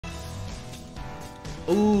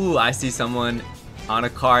Ooh, I see someone on a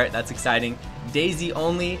cart. That's exciting. Daisy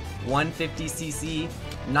only, 150cc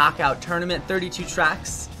knockout tournament, 32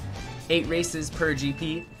 tracks, 8 races per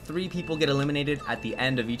GP. 3 people get eliminated at the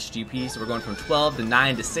end of each GP. So we're going from 12 to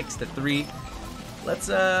 9 to 6 to 3. Let's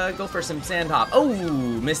go for some sand hop. Oh,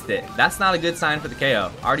 missed it. That's not a good sign for the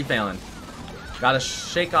KO. Already failing. Gotta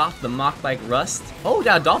shake off the mock bike rust. Oh, we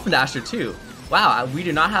got a Dolphin Dasher too. Wow, we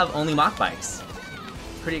do not have only mock bikes.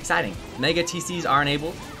 Pretty exciting. Mega TCs are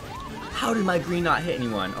enabled. How did my green not hit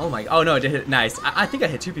anyone? Oh my, oh no, it did hit, nice. I think I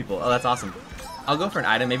hit 2 people. Oh, that's awesome. I'll go for an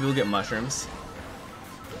item. Maybe we'll get mushrooms.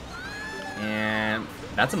 And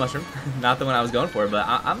that's a mushroom. Not the one I was going for, but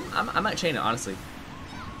I might chain it, honestly.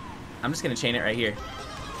 I'm just gonna chain it right here.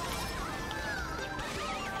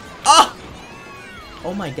 Oh!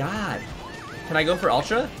 Oh my god. Can I go for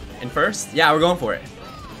Ultra in first? Yeah, we're going for it.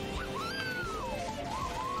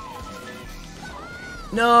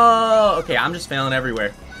 No! Okay, I'm just failing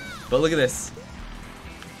everywhere. But look at this.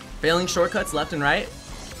 Failing shortcuts left and right.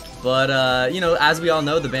 But, you know, as we all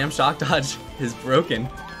know, the BAM shock dodge is broken.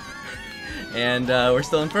 And we're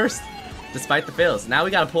still in first, despite the fails. Now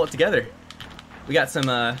we gotta pull it together. We got some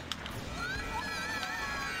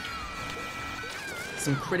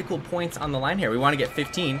critical points on the line here. We want to get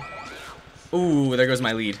 15. Ooh, there goes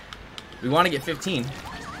my lead. We want to get 15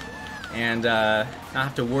 and not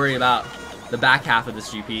have to worry about the back half of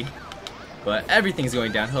this GP. But everything's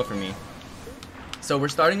going downhill for me. So we're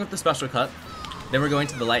starting with the Special Cup, then we're going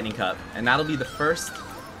to the Lightning Cup, and that'll be the first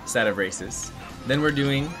set of races. Then we're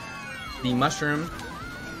doing the Mushroom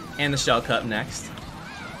and the Shell Cup next.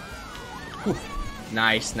 Whew.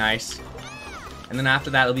 Nice, nice. And then after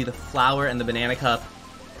that, it'll be the Flower and the Banana Cup.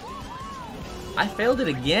 I failed it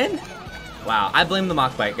again? Wow, I blame the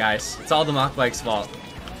mock bike, guys. It's all the mock bike's fault.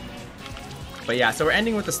 But yeah, so we're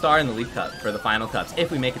ending with the Star and the Leaf Cup for the final cups,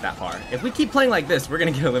 if we make it that far. If we keep playing like this, we're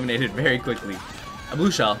gonna get eliminated very quickly. A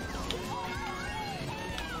blue shell.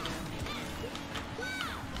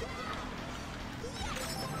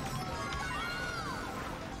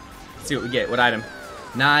 Let's see what we get. What item?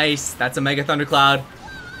 Nice. That's a Mega Thundercloud.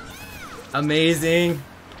 Amazing.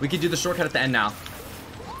 We could do the shortcut at the end now.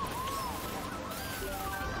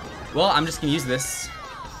 Well, I'm just gonna use this.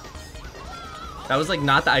 That was like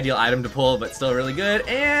not the ideal item to pull, but still really good.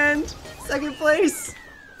 And second place.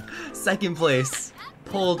 Second place.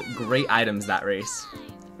 Pulled great items that race.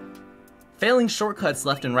 Failing shortcuts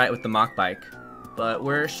left and right with the mock bike, but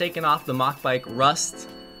we're shaking off the mock bike rust.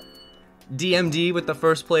 DMD with the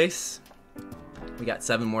first place. We got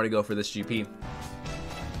 7 more to go for this GP.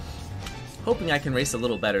 Hoping I can race a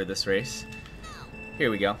little better this race.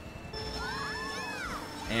 Here we go.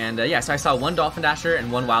 And yeah, so I saw 1 Dolphin Dasher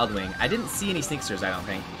and 1 Wild Wing. I didn't see any Sneaksters, I don't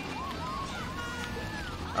think.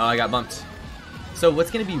 Oh, I got bumped. So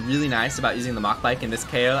what's going to be really nice about using the mock bike in this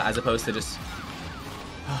KO as opposed to just...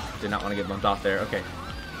 Oh, did not want to get bumped off there. Okay.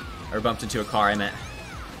 Or bumped into a car, I meant.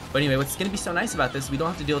 But anyway, what's going to be so nice about this, we don't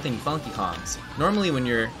have to deal with any funky honks. Normally when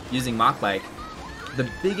you're using mock bike, the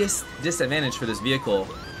biggest disadvantage for this vehicle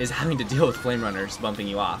is having to deal with flame runners bumping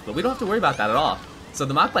you off. But we don't have to worry about that at all. So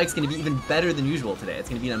the mock bike's going to be even better than usual today. It's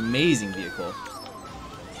going to be an amazing vehicle.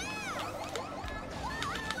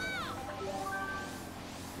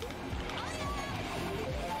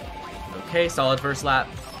 Okay, solid first lap.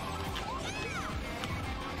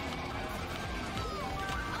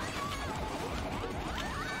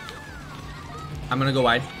 I'm gonna go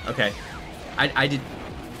wide. Okay. I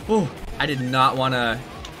did not want to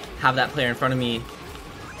have that player in front of me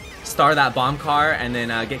star that bomb car and then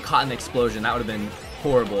get caught in the explosion. That would have been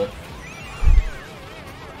horrible.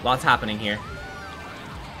 Lots happening here.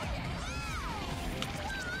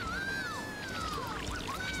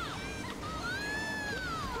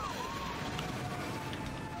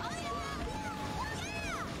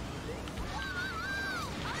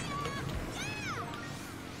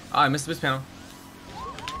 Oh, I missed the boost panel.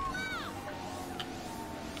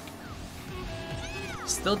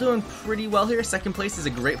 Still doing pretty well here. Second place is a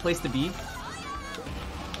great place to be.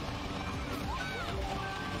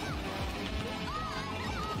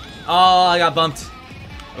 Oh, I got bumped.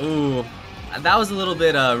 Ooh, that was a little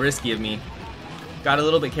bit risky of me. Got a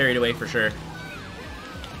little bit carried away for sure.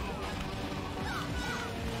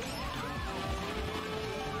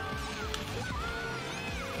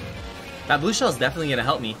 That blue shell is definitely gonna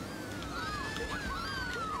help me.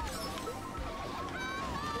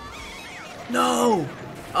 No!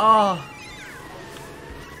 Oh!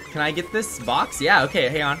 Can I get this box? Yeah, okay,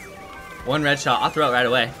 hang on. 1 red shell. I'll throw it right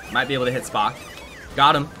away. Might be able to hit Spock.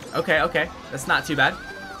 Got him. Okay, okay. That's not too bad.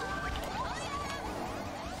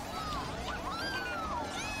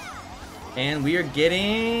 And we are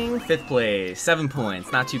getting 5th place. 7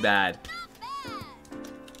 points. Not too bad.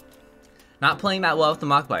 Not playing that well with the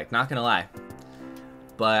mock bike, not gonna lie.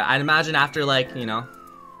 But I'd imagine after, like, you know,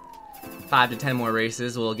 5 to 10 more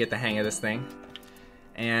races, we'll get the hang of this thing.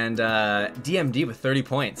 And DMD with 30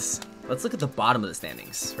 points. Let's look at the bottom of the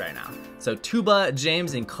standings right now. So Tuba,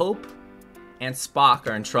 James, and Cope and Spock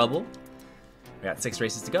are in trouble. We got 6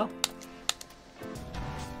 races to go.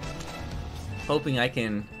 Hoping I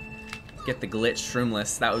can get the glitch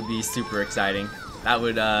shroomless. That would be super exciting. That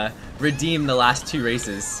would redeem the last 2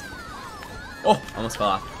 races. Oh, almost fell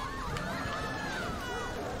off.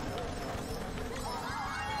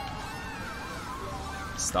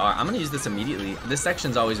 Star. I'm gonna use this immediately. This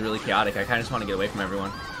section's always really chaotic. I kind of just want to get away from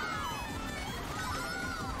everyone.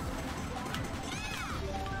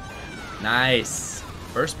 Nice.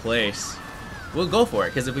 First place. We'll go for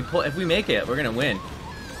it because if we make it, we're gonna win.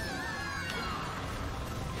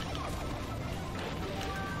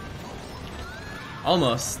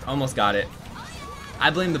 Almost got it.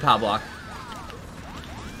 I blame the pow block.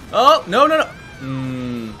 Oh, no.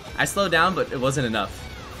 I slowed down, but it wasn't enough.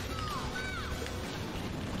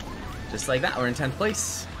 Just like that, we're in 10th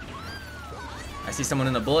place. I see someone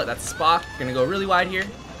in the bullet, that's Spock. Gonna go really wide here.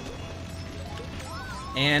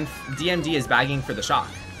 And DMD is bagging for the shock.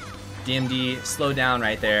 DMD slowed down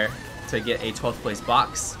right there to get a 12th place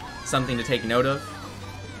box. Something to take note of.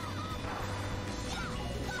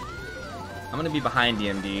 I'm gonna be behind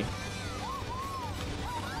DMD.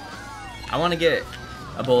 I wanna get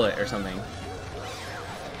a bullet or something.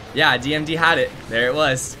 Yeah, DMD had it. There it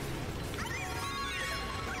was.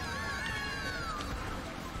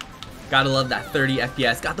 Gotta love that 30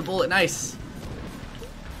 FPS. Got the bullet, nice.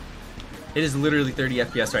 It is literally 30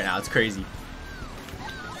 FPS right now, it's crazy.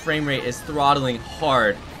 Frame rate is throttling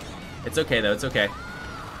hard. It's okay though, it's okay.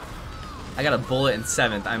 I got a bullet in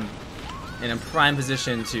 7th. I'm in a prime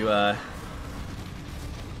position to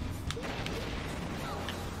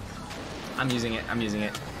I'm using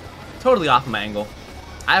it. Totally off of my angle.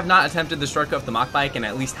 I have not attempted the shortcut with the mock bike in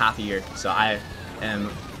at least half a year, so I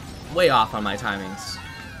am way off on my timings.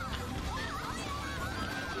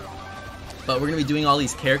 But we're gonna be doing all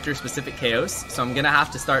these character-specific KOs, so I'm gonna have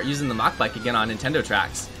to start using the mock bike again on Nintendo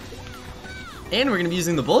tracks. And we're gonna be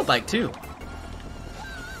using the bullet bike too.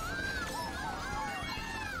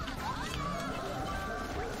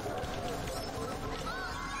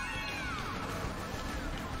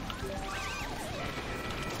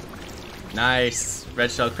 Nice. Red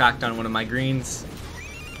shell cracked on one of my greens.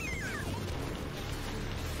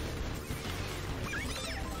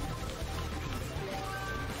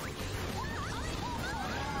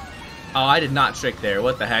 Oh, I did not trick there.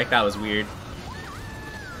 What the heck? That was weird.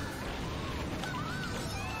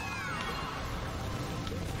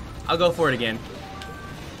 I'll go for it again.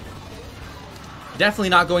 Definitely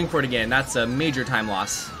not going for it again. That's a major time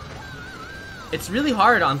loss. It's really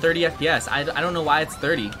hard on 30 FPS. I don't know why it's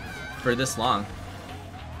 30 for this long.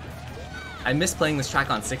 I miss playing this track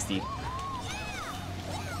on 60.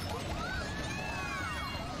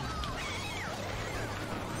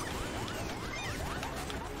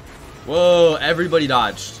 Whoa, everybody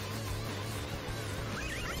dodged.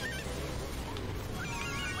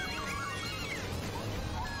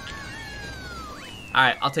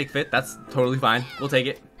 Alright, I'll take 5th. That's totally fine. We'll take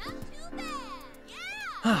it.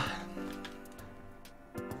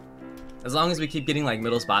 As long as we keep getting like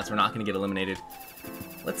middle spots, we're not going to get eliminated.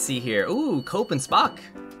 Let's see here. Ooh, Cope and Spock.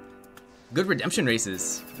 Good redemption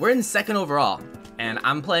races. We're in 2nd overall. And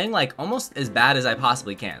I'm playing like almost as bad as I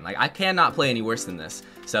possibly can. Like I cannot play any worse than this.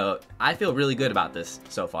 So I feel really good about this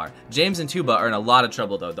so far. James and Tuba are in a lot of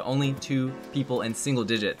trouble though. The only 2 people in single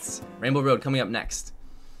digits. Rainbow Road coming up next.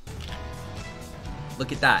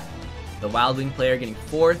 Look at that. The Wild Wing player getting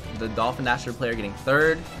 4th. The Dolphin Dasher player getting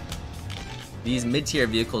 3rd. These mid-tier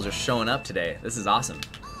vehicles are showing up today. This is awesome.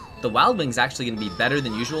 The Wild Wing's actually going to be better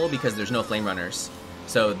than usual because there's no Flame Runners.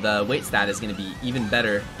 So the weight stat is going to be even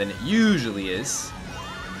better than it usually is.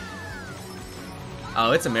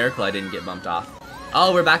 Oh, it's a miracle I didn't get bumped off.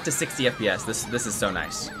 Oh, we're back to 60 FPS. This is so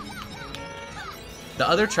nice. The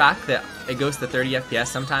other track that it goes to 30 FPS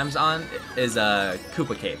sometimes on is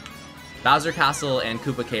Koopa Cape. Bowser Castle and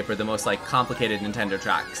Koopa Cape are the most like complicated Nintendo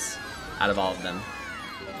tracks out of all of them.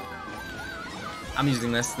 I'm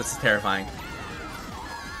using this. This is terrifying.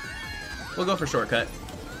 We'll go for shortcut.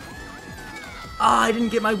 Ah, I didn't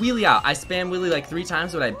get my wheelie out. I spam wheelie like 3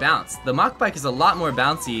 times, but I bounced. The mock bike is a lot more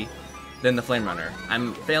bouncy than the Flame Runner.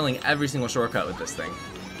 I'm failing every single shortcut with this thing.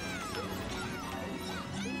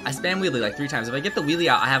 I spam wheelie like 3 times. If I get the wheelie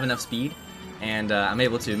out, I have enough speed, and I'm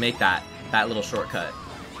able to make that little shortcut.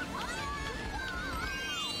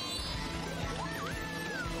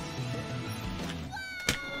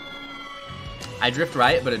 I drift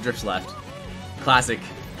right, but it drifts left. Classic.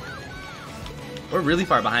 We're really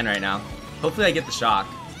far behind right now. Hopefully I get the shock.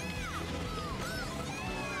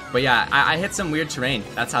 But yeah, I hit some weird terrain.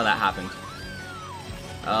 That's how that happened.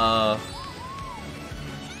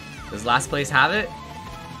 Does last place have it?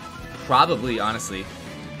 Probably, honestly.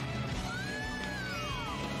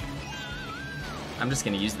 I'm just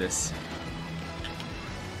gonna use this.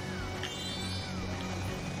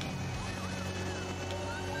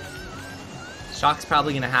 Shock's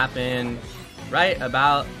probably gonna happen right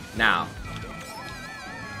about now.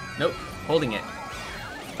 Nope, holding it.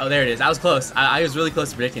 Oh, there it is. I was close. I was really close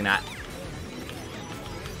to predicting that.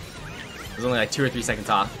 It was only like 2 or 3 seconds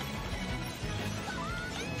off.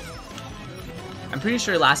 I'm pretty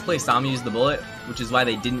sure last place saw me use the bullet, which is why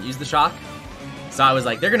they didn't use the shock. So I was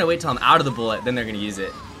like, they're gonna wait till I'm out of the bullet, then they're gonna use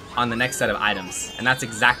it on the next set of items. And that's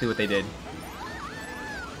exactly what they did.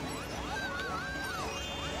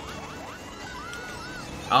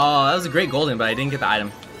 Oh, that was a great golden, but I didn't get the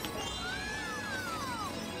item.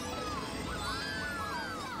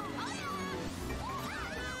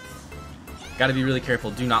 Gotta be really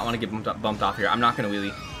careful. Do not want to get bumped off here. I'm not gonna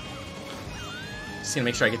wheelie. Just gonna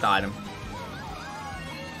make sure I get the item.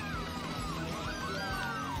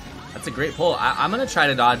 That's a great pull. I'm gonna try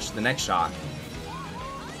to dodge the next shock.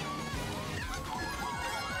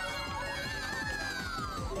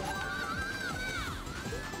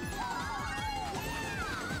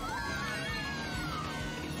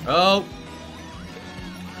 Oh!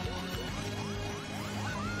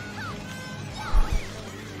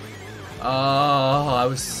 Oh, I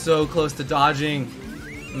was so close to dodging.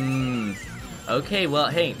 Okay, well,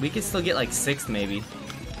 hey, we could still get like 6th maybe.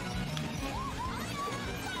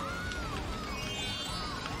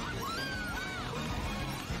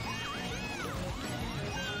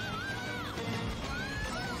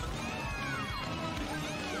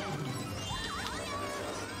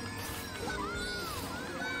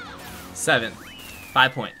 Seventh.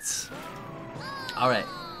 5 points. Alright.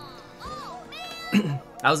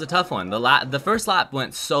 That was a tough one. The first lap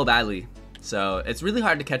went so badly. So it's really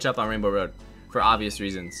hard to catch up on Rainbow Road for obvious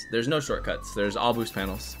reasons. There's no shortcuts. There's all boost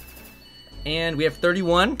panels. And we have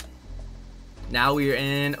 31. Now we are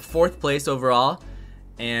in 4th place overall.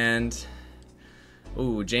 And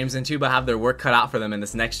ooh, James and Tuba have their work cut out for them in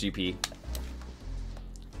this next GP.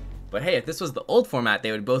 But hey, if this was the old format,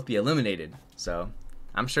 they would both be eliminated. So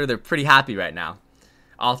I'm sure they're pretty happy right now,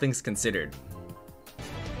 all things considered.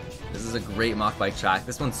 This is a great mock bike track.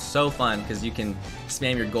 This one's so fun because you can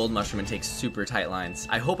spam your gold mushroom and take super tight lines.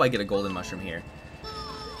 I hope I get a golden mushroom here.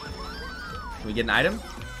 Can we get an item?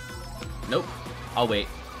 Nope. I'll wait.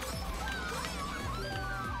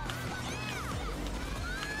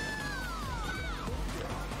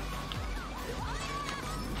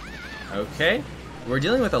 Okay. We're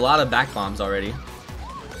dealing with a lot of back bombs already.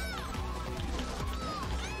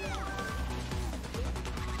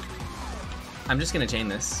 I'm just gonna chain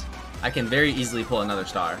this. I can very easily pull another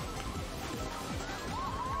star.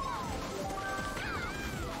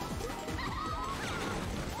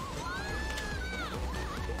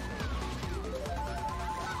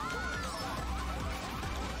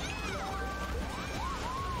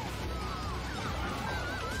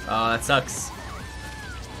 Oh, that sucks.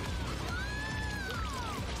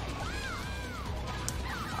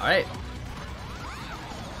 Alright.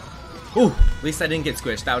 Ooh, at least I didn't get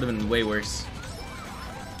squished. That would have been way worse.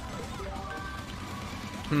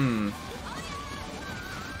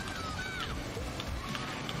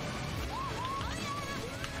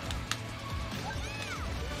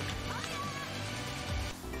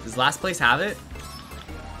 Does last place have it?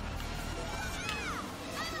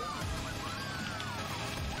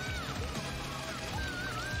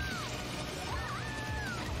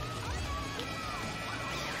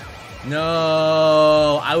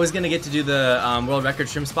 No, I was gonna get to do the world record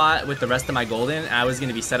trim spot with the rest of my golden, and I was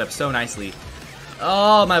gonna be set up so nicely.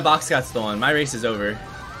 Oh, my box got stolen. My race is over.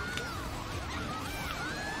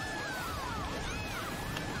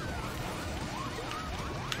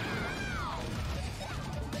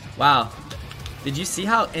 Wow. Did you see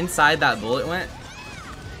how inside that bullet went?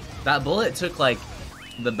 That bullet took like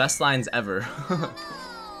the best lines ever.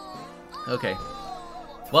 Okay.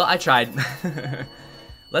 Well, I tried.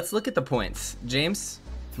 Let's look at the points. James,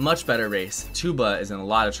 much better race. Tuba is in a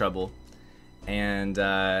lot of trouble. And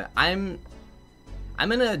I'm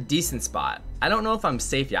in a decent spot. I don't know if I'm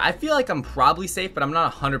safe yet. I feel like I'm probably safe, but I'm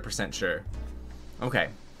not 100% sure. Okay.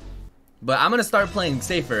 But I'm gonna start playing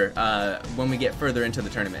safer when we get further into the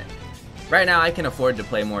tournament. Right now, I can afford to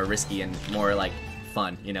play more risky and more like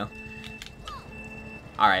fun, you know?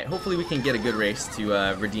 Alright, hopefully we can get a good race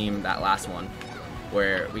to redeem that last one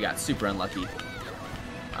where we got super unlucky.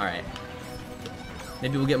 Alright.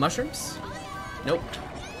 Maybe we'll get mushrooms? Nope.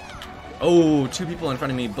 Oh, 2 people in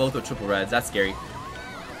front of me, both with triple reds. That's scary.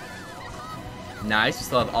 Nice, we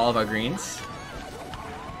still have all of our greens.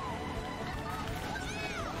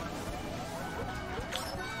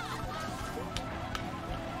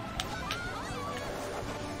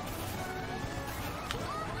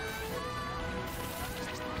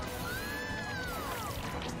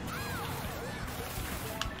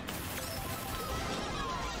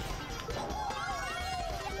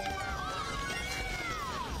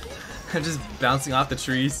 I'm just bouncing off the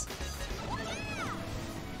trees.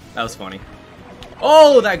 That was funny.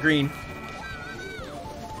 Oh, that green.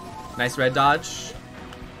 Nice red dodge.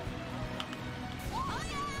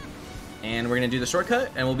 And we're gonna do the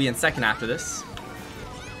shortcut, and we'll be in second after this.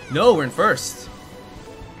 No, we're in first.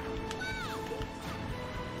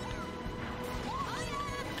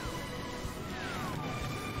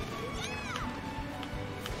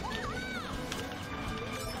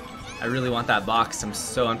 I really want that box. I'm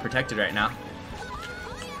so unprotected right now.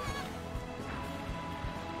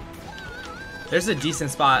 There's a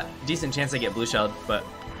decent chance I get blue shelled, but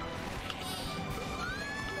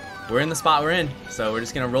we're in the spot we're in, so we're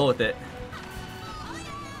just gonna roll with it.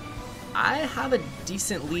 I have a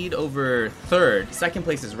decent lead over third. Second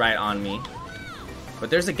place is right on me, but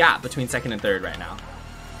there's a gap between second and third right now.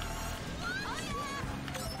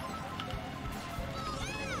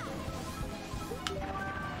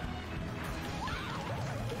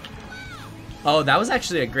 Oh, that was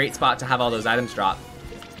actually a great spot to have all those items drop.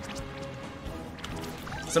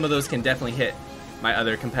 Some of those can definitely hit my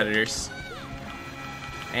other competitors.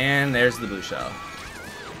 And there's the blue shell.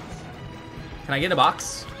 Can I get a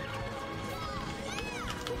box?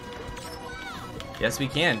 Yes, we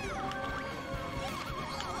can.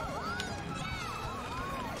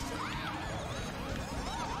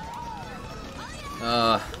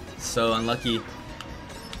 So unlucky.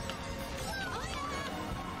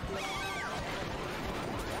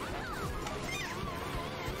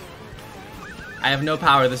 I have no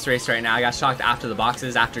power this race right now. I got shocked after the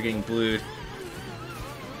boxes, after getting blued.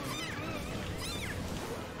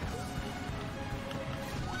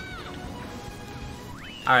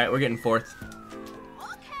 Alright, we're getting fourth.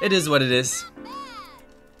 It is what it is.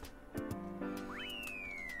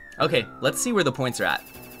 Okay, let's see where the points are at.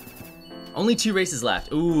 Only 2 races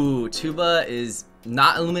left. Ooh, Tuba is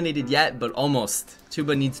not eliminated yet, but almost.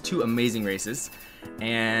 Tuba needs 2 amazing races.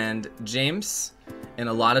 And James in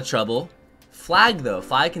a lot of trouble. Flag though,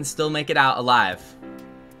 Flag can still make it out alive.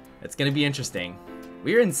 It's gonna be interesting.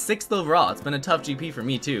 We're in 6th overall. It's been a tough GP for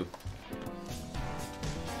me too.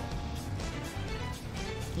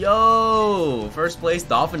 Yo, first place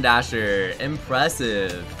Dolphin Dasher,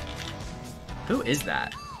 impressive. Who is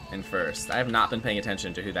that in first? I have not been paying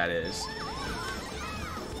attention to who that is.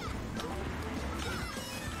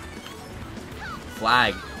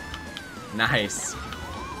 Flag, nice.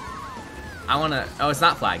 I wanna, oh, it's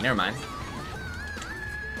not Flag, never mind.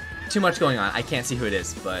 Too much going on. I can't see who it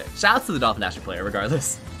is, but shout out to the Dolphin Dasher player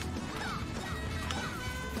regardless.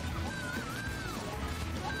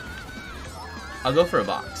 I'll go for a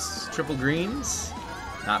box. Triple greens.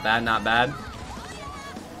 Not bad, not bad.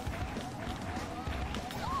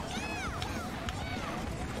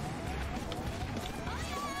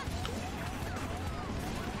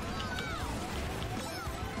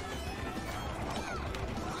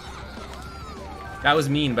 That was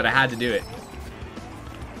mean, but I had to do it.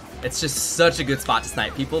 It's just such a good spot to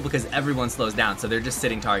snipe people because everyone slows down, so they're just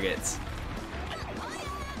sitting targets.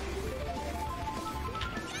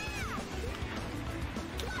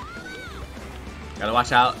 Gotta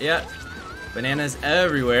watch out. Yep. Bananas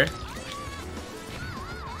everywhere.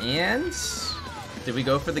 And did we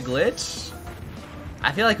go for the glitch?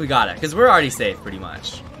 I feel like we got it because we're already safe pretty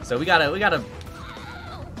much. So we gotta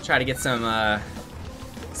try to get some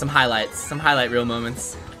highlights, some highlight reel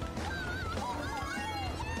moments.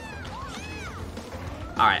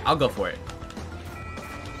 All right, I'll go for it.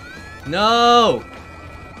 No!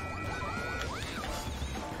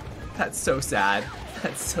 That's so sad.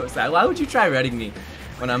 That's so sad. Why would you try redding me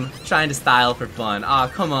when I'm trying to style for fun? Aw,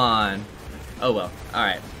 come on. Oh well.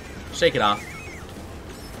 Alright. Shake it off.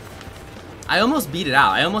 I almost beat it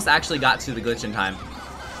out. I almost actually got to the glitch in time.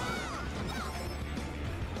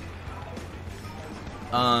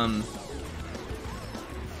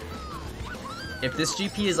 If this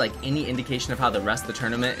GP is like any indication of how the rest of the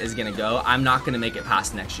tournament is gonna go, I'm not gonna make it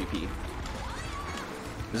past next GP.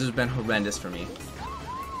 This has been horrendous for me.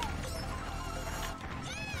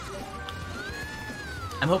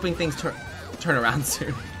 I'm hoping things turn around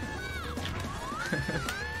soon.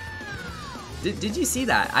 Did you see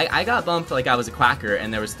that? I got bumped like I was a quacker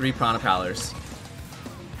and there was 3 Piranha Prowlers.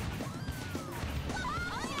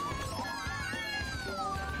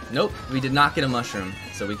 Nope, we did not get a mushroom,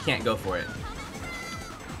 so we can't go for it.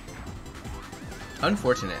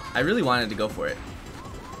 Unfortunate. I really wanted to go for it.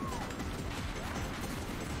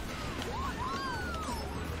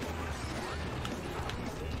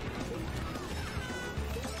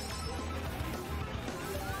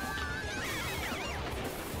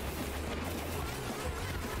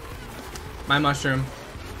 My mushroom.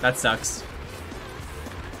 That sucks.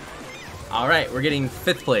 Alright, we're getting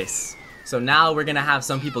 5th place. So now we're gonna have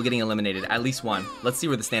some people getting eliminated, at least one. Let's see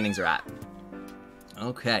where the standings are at.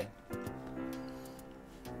 Okay.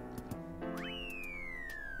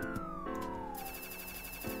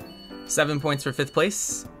 $7 points for 5th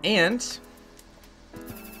place, and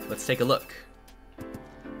let's take a look.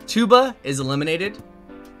 Tuba is eliminated,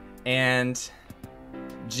 and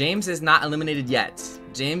James is not eliminated yet.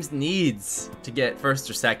 James needs to get 1st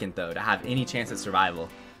or 2nd, though, to have any chance at survival.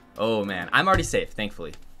 Oh, man. I'm already safe,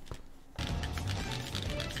 thankfully.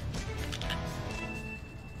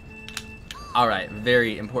 Alright,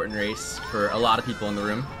 very important race for a lot of people in the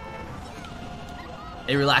room.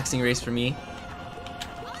 A relaxing race for me.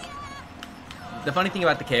 The funny thing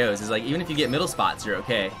about the KOs is, like, even if you get middle spots, you're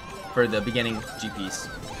okay for the beginning GPs.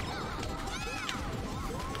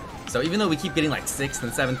 So even though we keep getting, like, 6th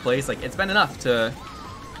and 7th place, like, it's been enough to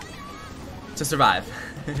survive.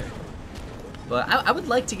 But I would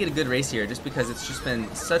like to get a good race here just because it's just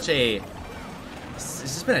been such a... It's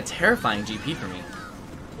just been a terrifying GP for me.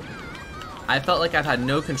 I felt like I've had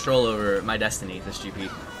no control over my destiny this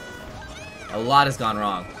GP. A lot has gone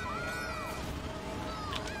wrong.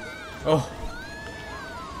 Oh.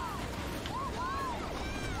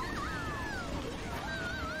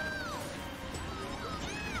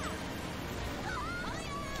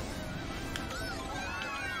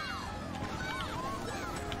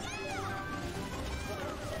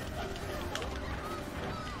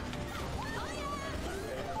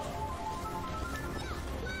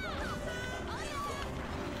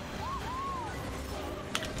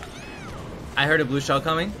 I heard a blue shell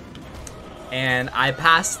coming, and I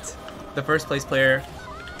passed the 1st place player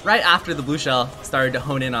right after the blue shell started to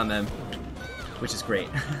hone in on them, which is great.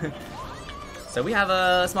 So we have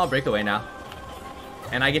a small breakaway now,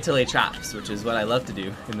 and I get to lay traps, which is what I love to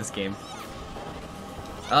do in this game.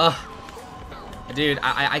 Ugh. Dude,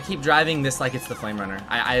 I keep driving this like it's the Flame Runner.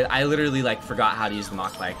 I literally, like, forgot how to use the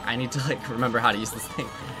Mach Bike. I need to, like, remember how to use this thing.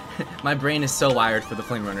 My brain is so wired for the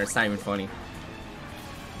Flame Runner, it's not even funny.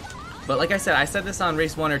 But like I said this on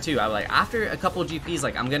race 1 or 2. I was like, after a couple GPs,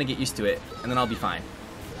 like, I'm gonna get used to it, and then I'll be fine.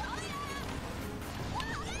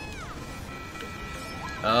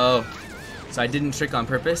 Oh, so I didn't trick on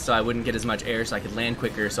purpose, so I wouldn't get as much air, so I could land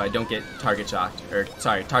quicker, so I don't get target shocked, or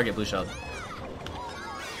sorry, target blue shelled.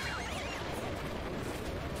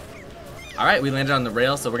 All right, we landed on the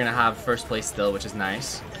rail, so we're gonna have 1st place still, which is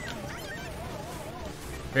nice.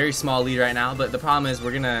 Very small lead right now, but the problem is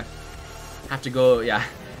we're gonna have to go, yeah.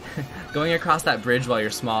 Going across that bridge while you're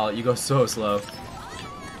small, you go so slow.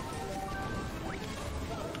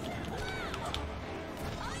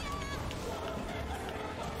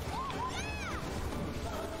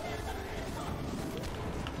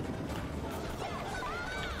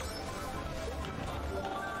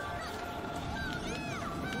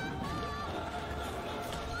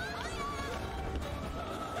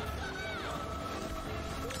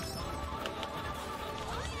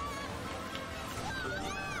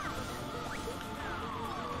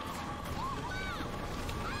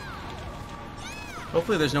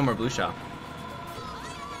 Hopefully there's no more blue shell.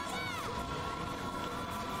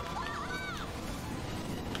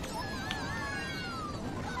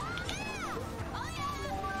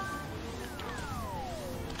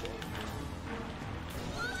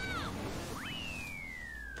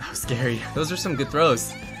 That was scary. Those were some good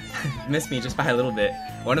throws. Missed me just by a little bit.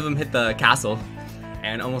 One of them hit the castle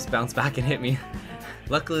and almost bounced back and hit me.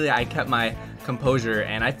 Luckily I kept my composure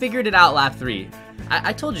and I figured it out lap 3.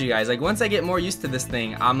 I told you guys, like, once I get more used to this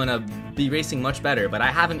thing, I'm gonna be racing much better, but I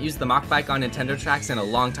haven't used the Mach Bike on Nintendo tracks in a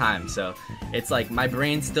long time, so it's like my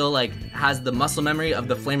brain still, like, has the muscle memory of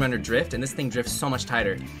the Flame Runner drift, and this thing drifts so much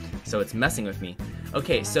tighter, so it's messing with me.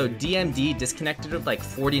 Okay, so DMD disconnected with like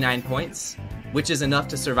 49 points, which is enough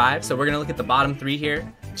to survive, so we're gonna look at the bottom 3 here.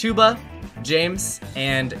 Tuba, James,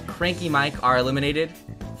 and Cranky Mike are eliminated.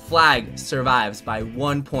 Flag survives by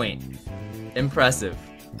 1 point. Impressive.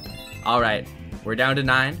 Alright. We're down to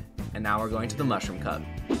 9, and now we're going to the Mushroom Cup.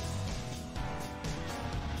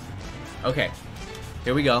 Okay,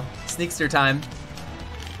 here we go. Sneakster time.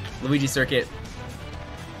 Luigi Circuit.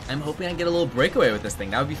 I'm hoping I get a little breakaway with this thing.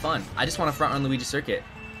 That would be fun. I just want to front run Luigi Circuit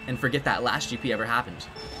and forget that last GP ever happened.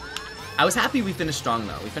 I was happy we finished strong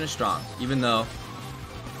though. We finished strong, even though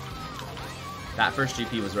that first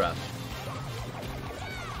GP was rough.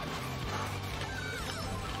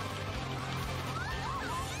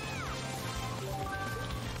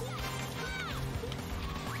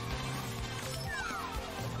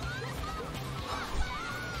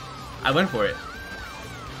 I went for it.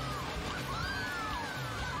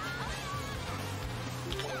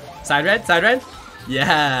 Side red? Side red?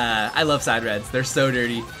 Yeah, I love side reds. They're so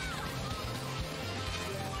dirty.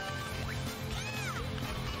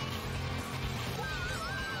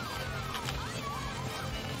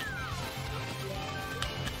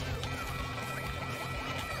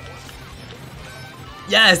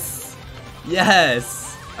 Yes!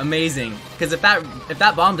 Yes! Amazing. Because if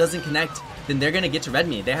that bomb doesn't connect, then they're gonna get to red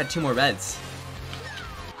me. They had 2 more reds.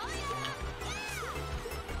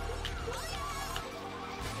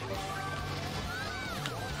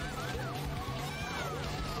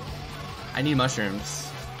 I need mushrooms.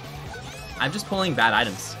 I'm just pulling bad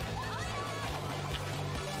items.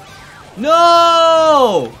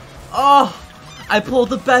 No! Oh! I pulled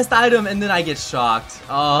the best item and then I get shocked.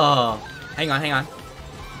 Oh. Hang on, hang on.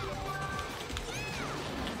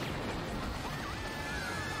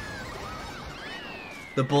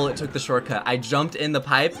 The bullet took the shortcut. I jumped in the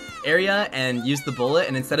pipe area and used the bullet,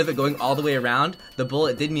 and instead of it going all the way around, the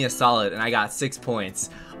bullet did me a solid and I got 6 points.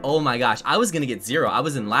 Oh my gosh, I was gonna get 0. I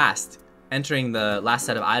was in last, entering the last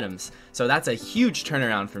set of items. So that's a huge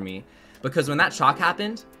turnaround for me, because when that shock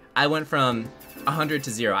happened, I went from 100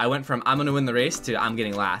 to 0. I went from I'm gonna win the race to I'm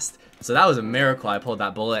getting last. So that was a miracle. I pulled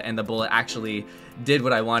that bullet and the bullet actually did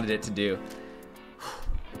what I wanted it to do.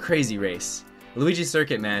 Crazy race. Luigi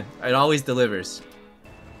Circuit, man, it always delivers.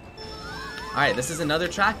 Alright, this is another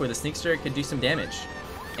track where the Sneakster could do some damage.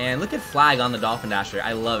 And look at Flag on the Dolphin Dasher.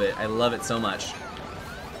 I love it. I love it so much.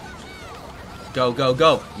 Go, go,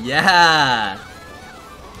 go. Yeah!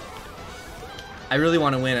 I really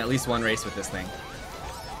want to win at least one race with this thing.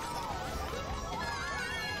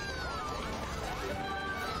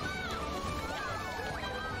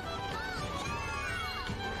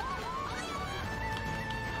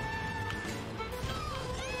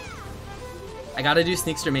 I gotta do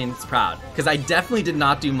Sneakster mains proud, because I definitely did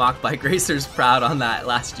not do Mock Bike Racers proud on that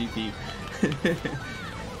last GP.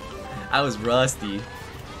 I was rusty.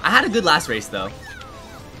 I had a good last race though.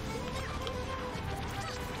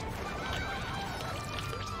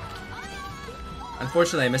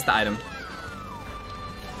 Unfortunately, I missed the item.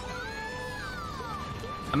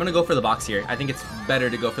 I'm gonna go for the box here. I think it's better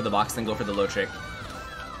to go for the box than go for the low trick.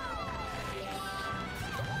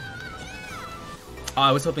 Oh,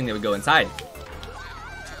 I was hoping they would go inside.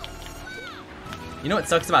 You know what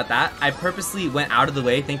sucks about that? I purposely went out of the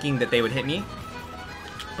way thinking that they would hit me,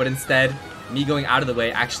 but instead, me going out of the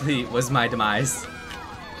way actually was my demise.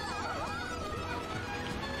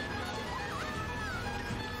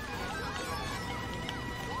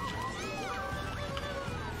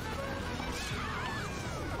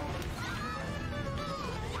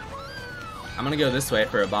 I'm gonna go this way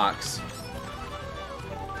for a box.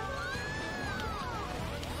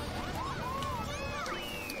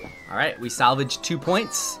 Alright, we salvaged 2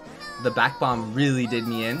 points. The back bomb really did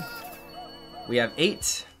me in. We have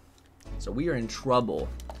 8. So we are in trouble.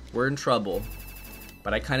 We're in trouble.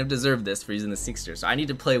 But I kind of deserve this for using the Sneakster, so I need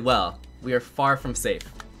to play well. We are far from safe.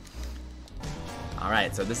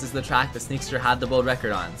 Alright, so this is the track the Sneakster had the world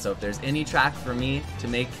record on. So if there's any track for me to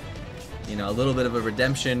make, you know, a little bit of a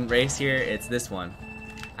redemption race here, it's this one.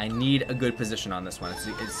 I need a good position on this one.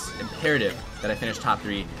 It's imperative that I finish top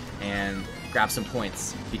 3 and grab some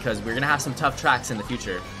points, because we're gonna have some tough tracks in the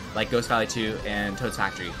future, like Ghost Valley 2 and Toad's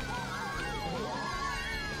Factory.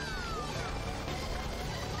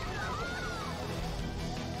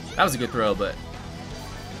 That was a good throw, but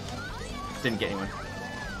didn't get anyone.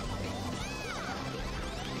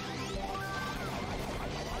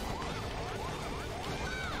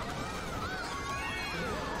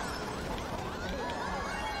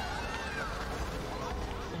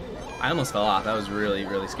 I almost fell off. That was really,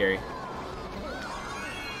 really scary.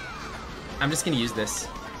 I'm just gonna use this.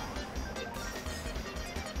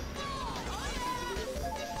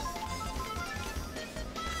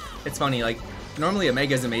 It's funny, like, normally a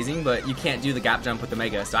Mega is amazing, but you can't do the gap jump with the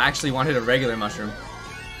Mega, so I actually wanted a regular mushroom.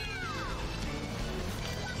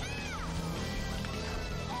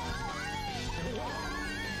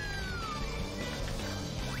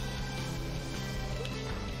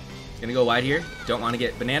 Gonna go wide here. Don't want to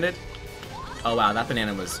get bananaed. Oh wow, that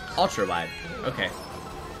banana was ultra wide. Okay.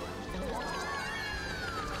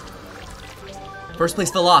 First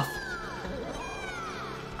place fell off.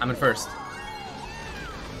 I'm in first.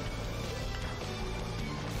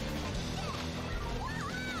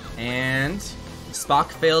 And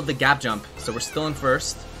Spock failed the gap jump, so we're still in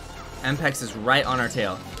first. Mpex is right on our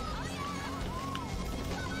tail.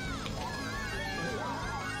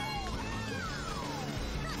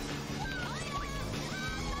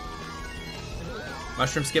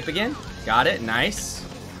 Mushroom skip again. Got it. Nice.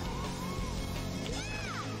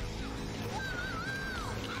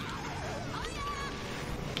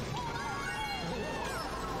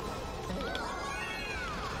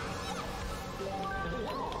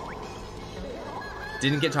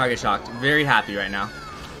 Didn't get target shocked. Very happy right now.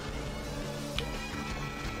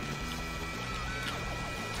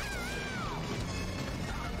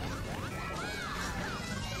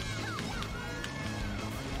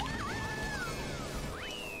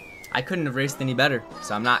 I couldn't have raced any better,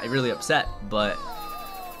 so I'm not really upset, but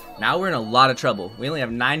now we're in a lot of trouble. We only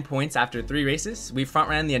have 9 points after 3 races. We front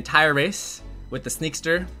ran the entire race with the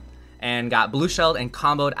Sneakster and got blue shelled and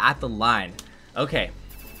comboed at the line. Okay,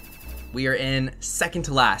 we are in second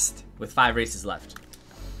to last with 5 races left.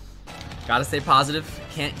 Gotta stay positive,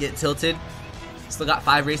 can't get tilted. Still got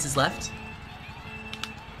 5 races left.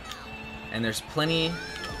 And there's plenty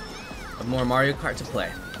of more Mario Kart to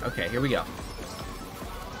play. Okay, here we go.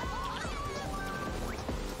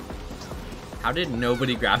 How did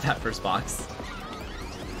nobody grab that first box?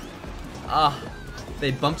 Ah,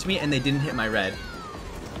 they bumped me and they didn't hit my red.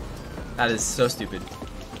 That is so stupid.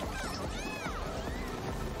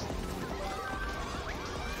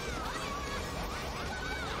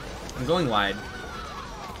 I'm going wide.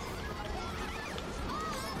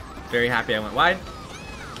 Very happy I went wide.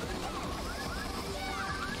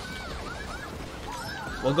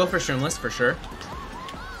 We'll go for shrimless for sure.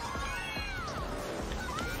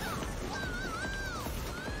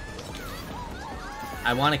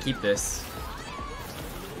 I want to keep this.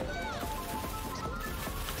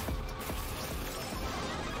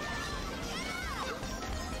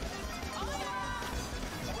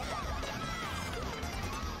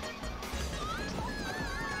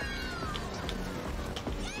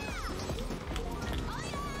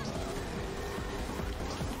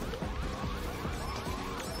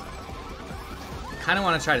 Kind of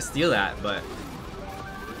want to try to steal that, but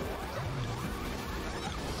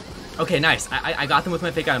okay, nice. I got them with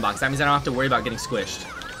my fake item box. That means I don't have to worry about getting squished.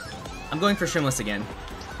 I'm going for shrimless again.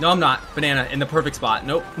 No, I'm not. Banana in the perfect spot.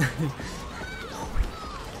 Nope.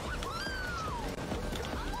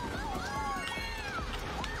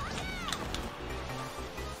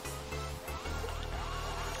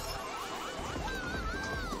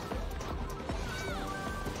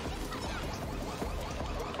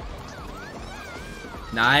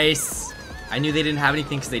 Nice. I knew they didn't have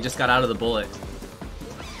anything because they just got out of the bullet.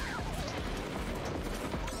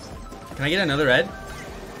 Can I get another red?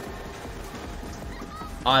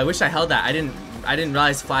 Oh, I wish I held that. I didn't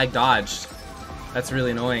realize flag dodged. That's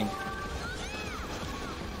really annoying.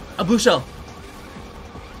 A blue shell.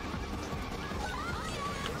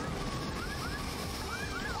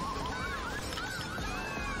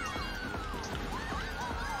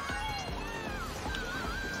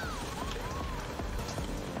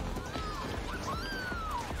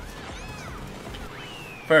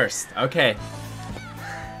 First, okay.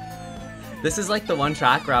 This is like the one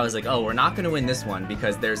track where I was like, oh, we're not going to win this one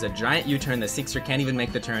because there's a giant U-turn. The Sixer can't even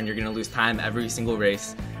make the turn. You're going to lose time every single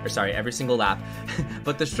race. Or sorry, every single lap.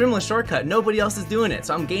 But the Shrimless shortcut, nobody else is doing it.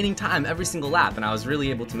 So I'm gaining time every single lap. And I was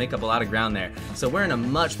really able to make up a lot of ground there. So we're in a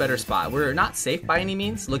much better spot. We're not safe by any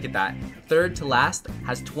means. Look at that. Third to last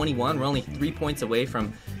has 21. We're only 3 points away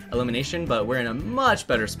from elimination. But we're in a much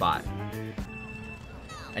better spot.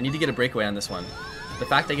 I need to get a breakaway on this one. The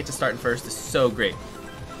fact I get to start in first is so great.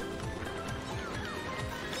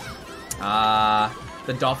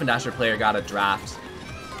 The Dolphin Dasher player got a draft.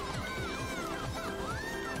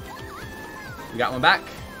 We got one back.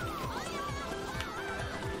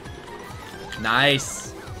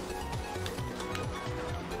 Nice.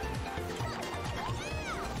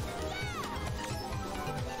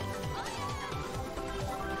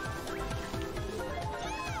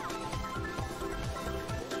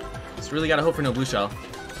 Just really gotta hope for no blue shell.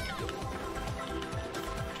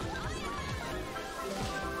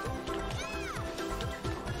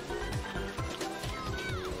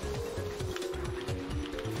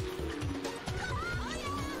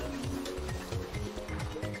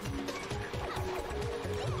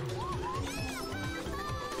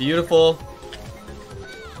 Beautiful.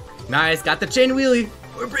 Nice. Got the chain wheelie.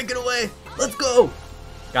 We're breaking away. Let's go.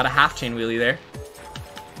 Got a half chain wheelie there.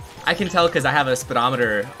 I can tell because I have a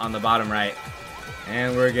speedometer on the bottom right.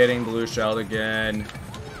 And we're getting blue shelled again.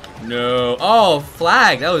 No. Oh,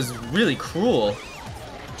 flag. That was really cruel.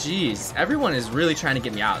 Jeez. Everyone is really trying to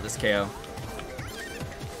get me out of this KO.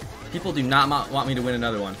 People do not want me to win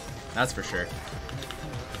another one. That's for sure.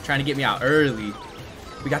 Trying to get me out early.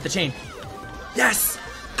 We got the chain. Yes!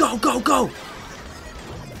 Go, go, go!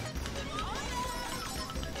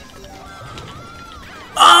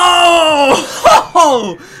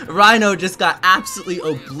 Oh! Rhino just got absolutely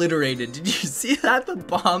obliterated. Did you see that? The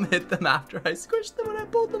bomb hit them after I squished them when I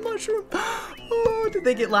pulled the mushroom. Oh, did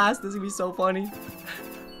they get last? This is gonna be so funny.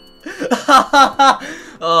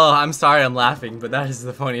 Oh, I'm sorry I'm laughing, but that is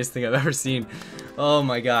the funniest thing I've ever seen. Oh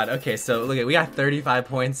my god. Okay, so look at, we got 35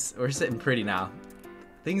 points. We're sitting pretty now.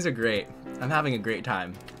 Things are great. I'm having a great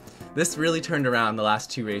time. This really turned around the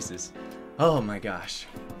last 2 races. Oh my gosh.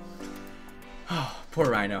 Oh, poor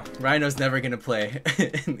Rhino. Rhino's never gonna play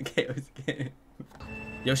in the KO's game.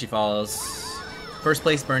 Yoshi Falls. First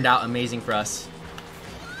place burned out. Amazing for us.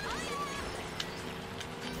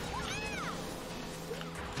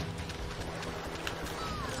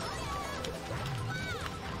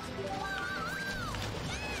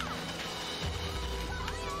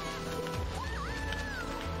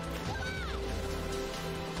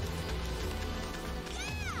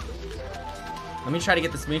 Let me try to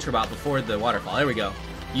get this miniature bot before the waterfall. There we go.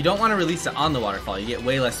 You don't want to release it on the waterfall. You get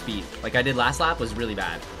way less speed. Like I did last lap was really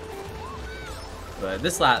bad. But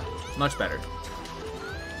this lap, much better.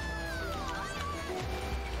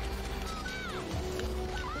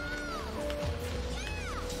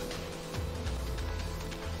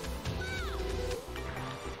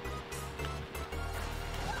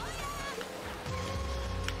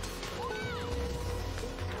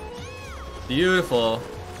 Beautiful.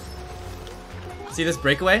 See this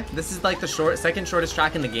breakaway? This is like the second shortest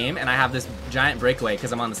track in the game, and I have this giant breakaway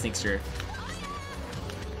because I'm on the sneakster.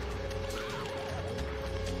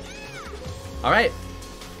 Alright.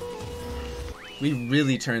 We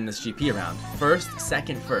really turned this GP around. First,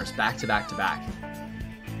 second, first, back to back to back.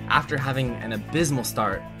 After having an abysmal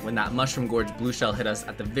start when that Mushroom Gorge blue shell hit us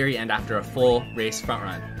at the very end after a full race front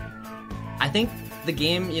run. I think the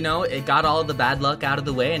game, you know, it got all the bad luck out of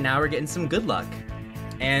the way, and now we're getting some good luck.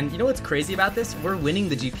 And you know what's crazy about this? We're winning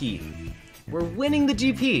the GP. We're winning the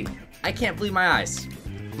GP. I can't believe my eyes.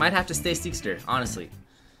 Might have to stay Seekster, honestly.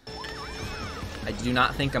 I do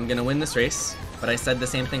not think I'm gonna win this race, but I said the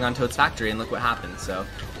same thing on Toad's Factory and look what happened, so.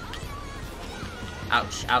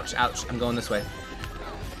 Ouch, ouch, ouch. I'm going this way.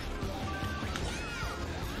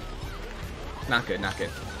 Not good, not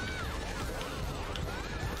good.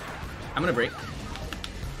 I'm gonna break.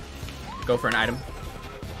 Go for an item.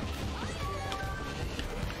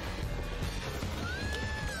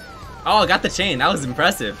 Oh, got the chain. That was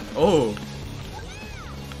impressive. Oh.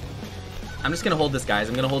 I'm just gonna hold this, guys.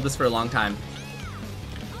 I'm gonna hold this for a long time.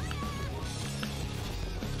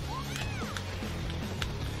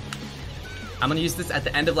 I'm gonna use this at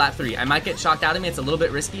the end of lap 3. I might get shocked out of me. It's a little bit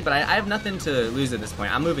risky, but I have nothing to lose at this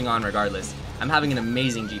point. I'm moving on regardless. I'm having an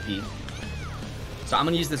amazing GP. So I'm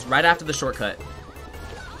gonna use this right after the shortcut.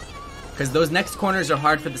 Because those next corners are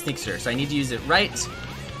hard for the sneakster, so I need to use it right.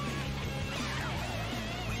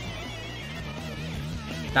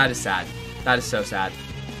 That is sad. That is so sad.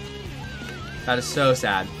 That is so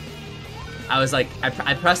sad. I was like,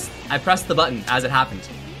 I pressed the button as it happened.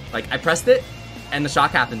 Like, I pressed it, and the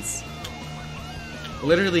shock happens.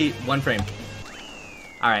 Literally 1 frame.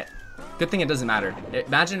 Alright. Good thing it doesn't matter.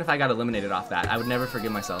 Imagine if I got eliminated off that. I would never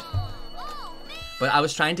forgive myself. But I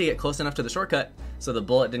was trying to get close enough to the shortcut so the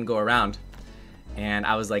bullet didn't go around. And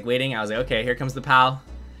I was like waiting. I was like, okay, here comes the POW.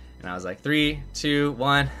 And I was like, 3, 2,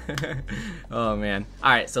 1. Oh man.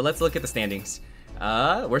 Alright, so let's look at the standings.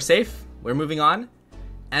 We're safe. We're moving on.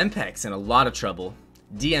 MPEX in a lot of trouble.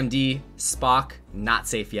 DMD, Spock, not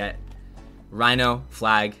safe yet. Rhino,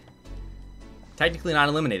 Flag. Technically not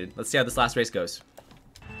eliminated. Let's see how this last race goes.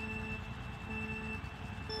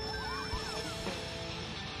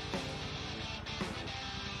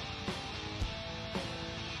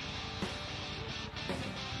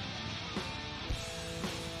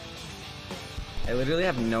 I literally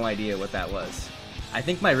have no idea what that was. I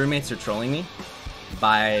think my roommates are trolling me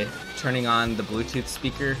by turning on the Bluetooth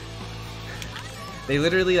speaker. They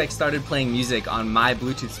literally like started playing music on my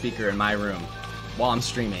Bluetooth speaker in my room while I'm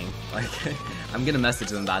streaming. Like, I'm gonna message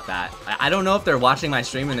them about that. I don't know if they're watching my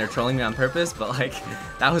stream and they're trolling me on purpose, but like,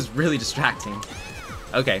 that was really distracting.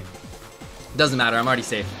 Okay, doesn't matter, I'm already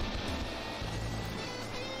safe.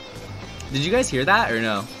 Did you guys hear that or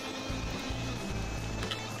no?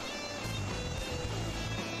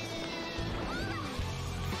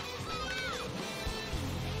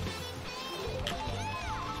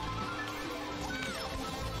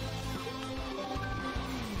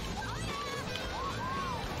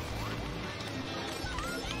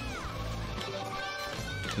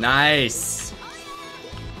 Nice.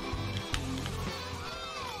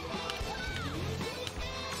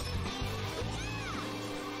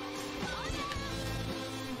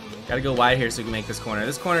 Gotta go wide here so we can make this corner.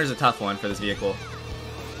 This corner is a tough one for this vehicle.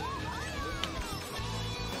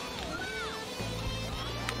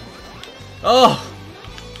 Oh!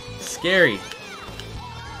 Scary.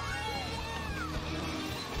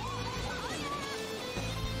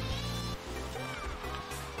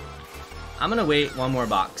 I'm gonna wait one more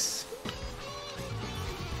box.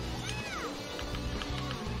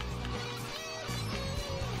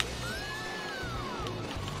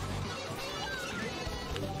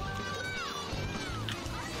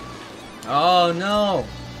 Oh no!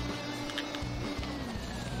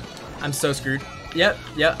 I'm so screwed. Yep,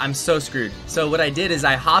 I'm so screwed. So what I did is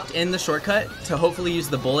I hopped in the shortcut to hopefully use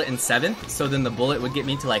the bullet in 7th, so then the bullet would get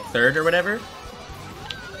me to like 3rd or whatever.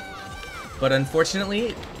 But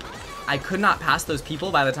unfortunately, I could not pass those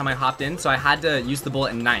people by the time I hopped in, so I had to use the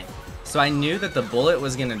bullet in 9th. So I knew that the bullet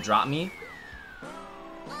was gonna drop me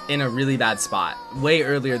in a really bad spot, way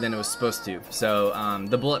earlier than it was supposed to. So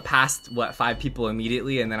the bullet passed, what, 5 people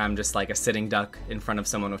immediately, and then I'm just like a sitting duck in front of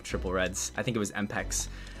someone with triple reds. I think it was MPEX.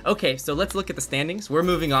 Okay, so let's look at the standings. We're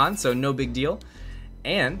moving on, so no big deal.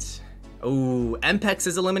 And, oh, MPEX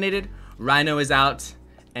is eliminated, Rhino is out,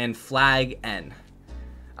 and Flag N.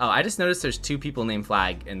 Oh, I just noticed there's 2 people named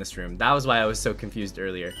Flag in this room. That was why I was so confused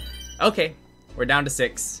earlier. Okay, we're down to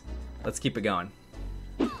 6. Let's keep it going.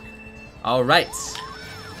 All right.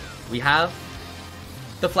 We have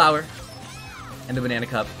the flower and the banana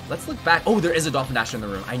cup. Let's look back. Oh, there is a dolphin dasher in the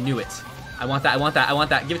room. I knew it. I want that, I want that, I want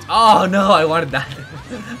that. Give it. Oh no, I wanted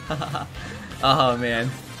that. Oh man.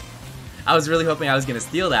 I was really hoping I was gonna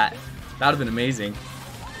steal that. That would have been amazing.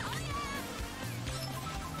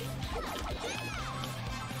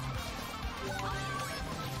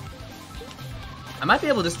 I might be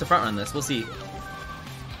able just to front run this. We'll see.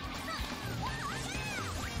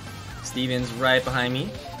 Steven's right behind me.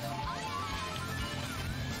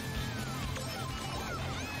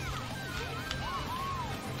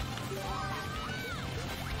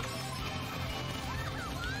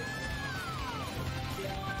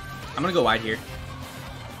 I'm gonna go wide here.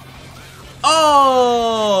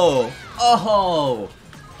 Oh! Oh!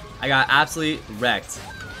 I got absolutely wrecked.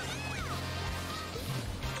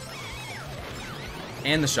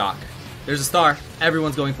 And the shock. There's a star.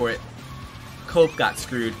 Everyone's going for it. Cope got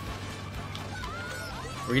screwed.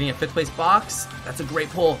 We're getting a 5th place box. That's a great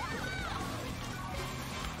pull.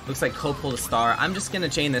 Looks like Cope pulled a star. I'm just gonna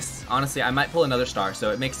chain this. Honestly, I might pull another star, so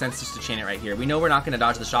it makes sense just to chain it right here. We know we're not gonna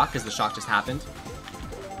dodge the shock because the shock just happened.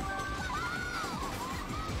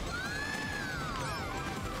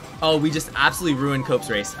 Oh, we just absolutely ruined Cope's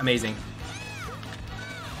race. Amazing.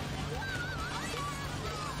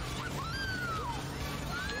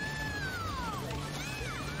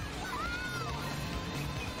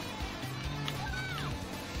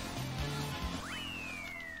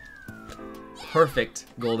 Perfect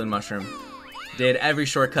golden mushroom. Did every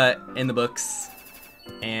shortcut in the books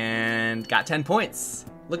and got 10 points.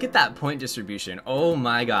 Look at that point distribution. Oh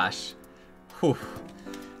my gosh. Whew.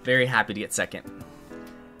 Very happy to get 2nd.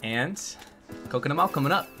 And Coconut Mall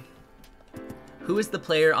coming up. Who is the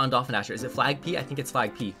player on Dolphin Dasher? Is it Flag P? I think it's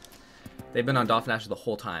Flag P. They've been on Dolphin Dasher the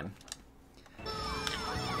whole time.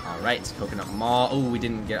 Alright, Coconut Mall. Oh, we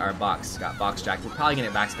didn't get our box. Got box jacked. We're probably gonna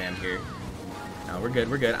get back spammed here. No, we're good,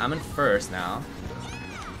 we're good. I'm in 1st now.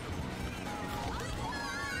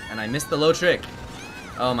 And I missed the low trick.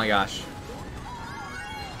 Oh my gosh.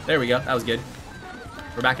 There we go, that was good.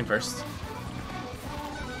 We're back in 1st.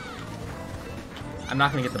 I'm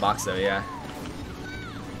not gonna get the box though, yeah.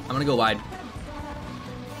 I'm gonna go wide.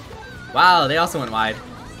 Wow, they also went wide.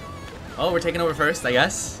 Oh, we're taking over 1st, I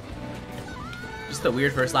guess. Just a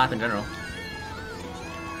weird 1st lap in general.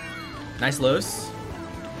 Nice lows.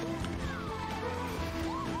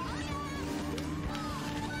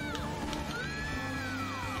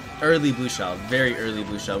 Early blue shell, very early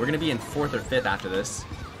blue shell. We're gonna be in 4th or 5th after this.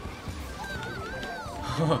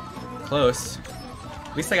 Close.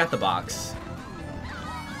 At least I got the box.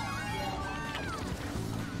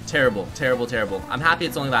 Terrible, terrible, terrible. I'm happy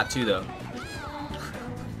it's only lap 2 though.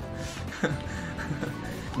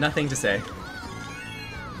 Nothing to say.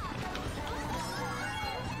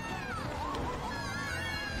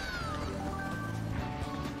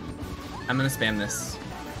 I'm gonna spam this.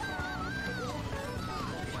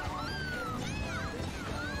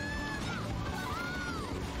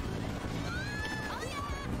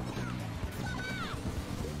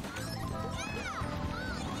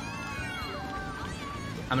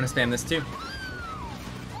 I'm gonna spam this too.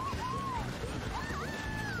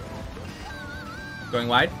 Going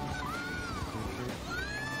wide.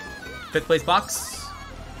 5th place box.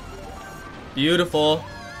 Beautiful.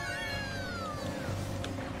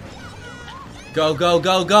 Go, go,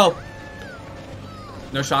 go, go.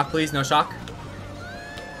 No shock, please. No shock.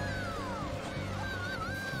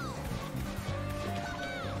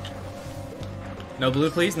 No blue,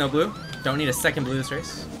 please. No blue. Don't need a second blue this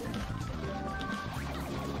race.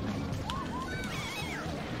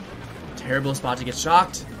 Terrible spot to get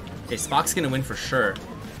shocked. Okay, Spock's gonna win for sure.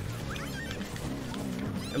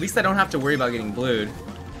 At least I don't have to worry about getting blued.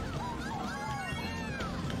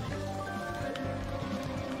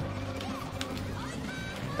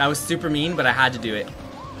 That was super mean, but I had to do it.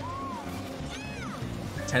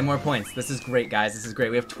 10 more points. This is great, guys. This is great.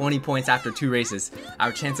 We have 20 points after 2 races.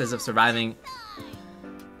 Our chances of surviving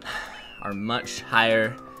are much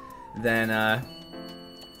higher than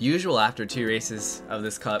usual after 2 races of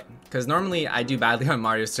this cup. Because normally I do badly on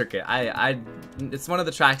Mario Circuit. It's one of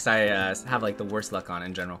the tracks I have like the worst luck on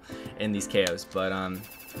in general in these KOs. But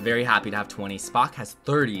very happy to have 20. Spock has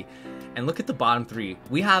 30. And look at the bottom 3.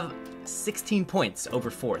 We have 16 points over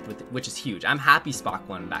 4th, which is huge. I'm happy Spock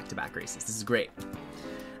won back-to-back races. This is great.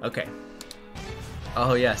 Okay.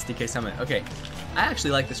 Oh yes, DK Summit. Okay. I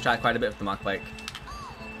actually like this track quite a bit with the Mach Bike.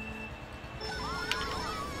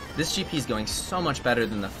 This GP is going so much better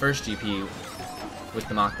than the first GP with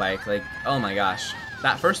the Mach Bike. Like, oh my gosh.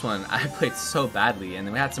 That first one, I played so badly, and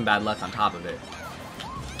then we had some bad luck on top of it.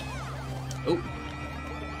 Oh.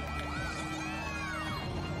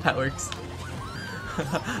 That works.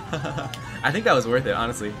 I think that was worth it,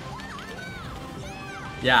 honestly.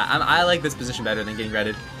 Yeah, I like this position better than getting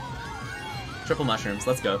redded. Triple mushrooms,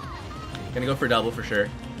 let's go. Gonna go for double for sure.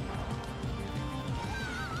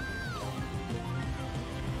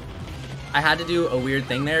 I had to do a weird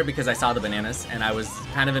thing there because I saw the bananas and I was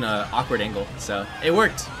kind of in an awkward angle, so it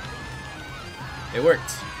worked. It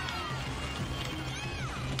worked.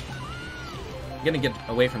 I'm gonna get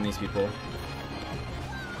away from these people.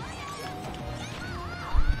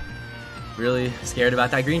 Really scared about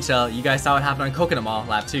that green shell. You guys saw what happened on Coconut Mall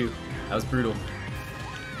lap 2. That was brutal.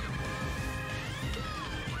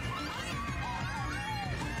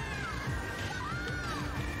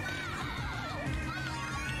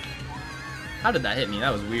 How did that hit me?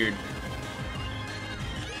 That was weird.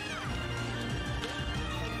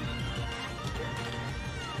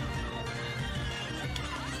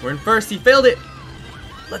 We're in first. He failed it.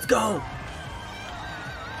 Let's go.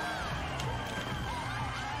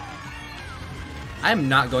 I am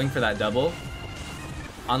not going for that double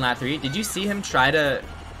on lap 3. Did you see him try to,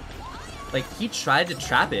 like, he tried to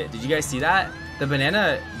trap it. Did you guys see that? The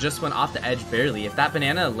banana just went off the edge barely. If that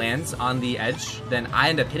banana lands on the edge, then I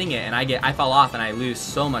end up hitting it and I fall off and I lose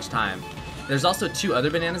so much time. There's also 2 other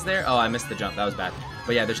bananas there. Oh, I missed the jump. That was bad.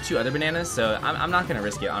 But yeah, there's 2 other bananas, so I'm not gonna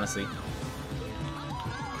risk it, honestly.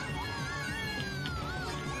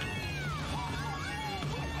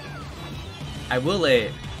 I will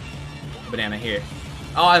lay banana here.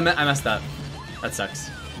 Oh, I messed up. That sucks.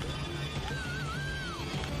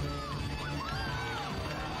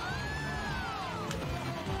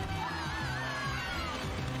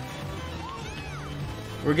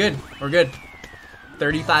 We're good. We're good.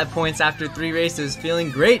 35 points after 3 races.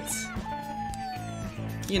 Feeling great.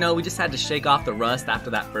 You know, we just had to shake off the rust after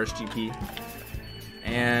that first GP.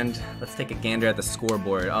 And let's take a gander at the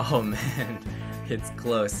scoreboard. Oh man, it's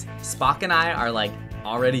close. Spock and I are like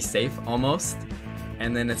already safe, almost.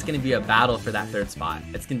 And then it's gonna be a battle for that 3rd spot.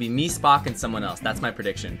 It's gonna be me, Spock, and someone else. That's my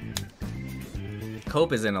prediction.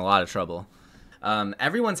 Cope is in a lot of trouble.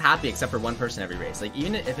 Everyone's happy except for one person every race. Like,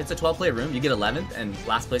 even if it's a 12-player room, you get 11th and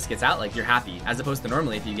last place gets out, like, you're happy. As opposed to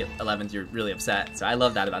normally, if you get 11th, you're really upset. So I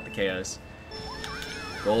love that about the KOs.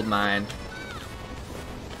 Gold mine.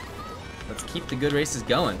 Let's keep the good races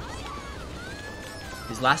going.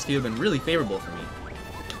 These last few have been really favorable for me.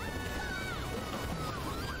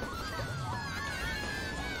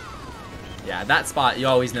 Yeah, that spot you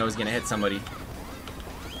always know is gonna hit somebody.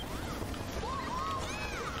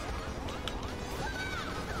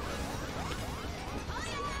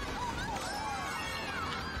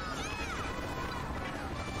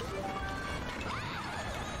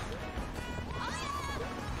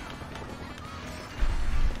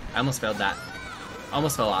 I almost failed that.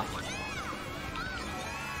 Almost fell off.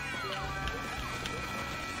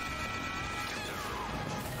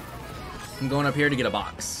 I'm going up here to get a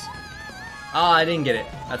box. Oh, I didn't get it.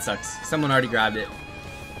 That sucks. Someone already grabbed it.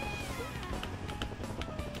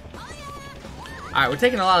 Alright, we're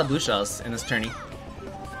taking a lot of blue shells in this tourney.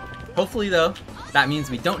 Hopefully, though, that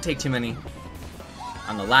means we don't take too many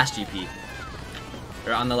on the last GP.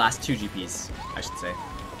 Or on the last 2 GPs, I should say.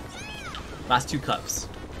 Last 2 cups.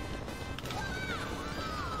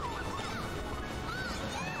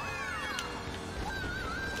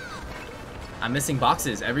 I'm missing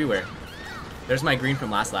boxes everywhere. There's my green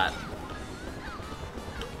from last lap.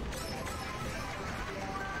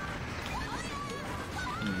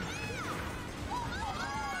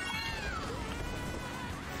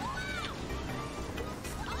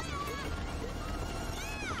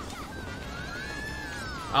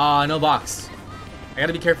 No box. I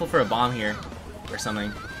gotta be careful for a bomb here or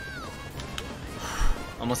something.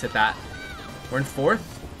 Almost hit that. We're in 4th.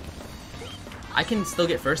 I can still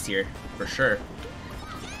get 1st here for sure.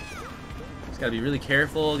 Just gotta be really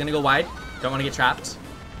careful. Gonna go wide. Don't want to get trapped.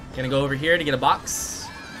 Gonna go over here to get a box.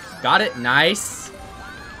 Got it. Nice.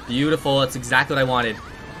 Beautiful. That's exactly what I wanted.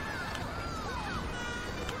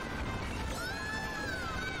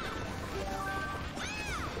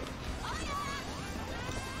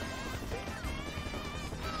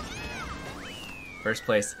 First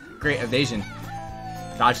place. Great evasion.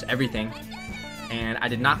 Dodged everything. And I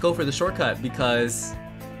did not go for the shortcut because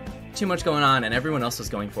too much going on and everyone else was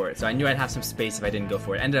going for it. So I knew I'd have some space if I didn't go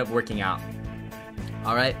for it. Ended up working out.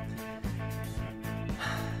 Alright.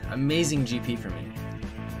 Amazing GP for me.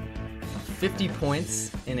 50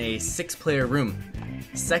 points in a 6-player room.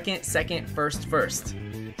 Second, first.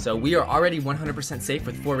 So we are already 100% safe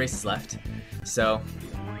with 4 races left. So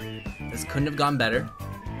this couldn't have gone better.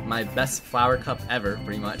 My best flower cup ever,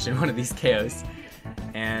 pretty much, in one of these KOs.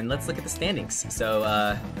 And let's look at the standings. So,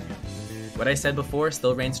 what I said before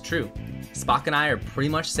still reigns true. Spock and I are pretty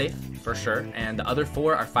much safe, for sure, and the other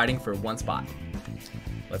 4 are fighting for 1 spot.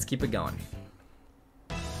 Let's keep it going.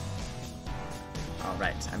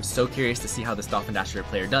 Alright, I'm so curious to see how this Dolphin Dasher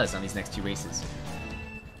player does on these next 2 races.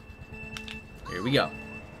 Here we go.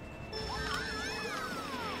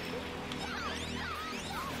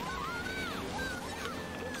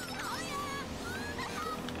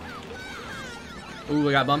 Ooh,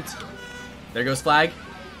 I got bumped. There goes flag.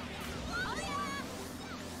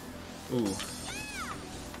 Ooh.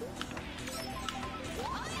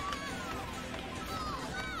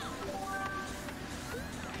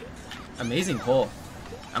 Amazing pull.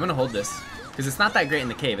 I'm gonna hold this because it's not that great in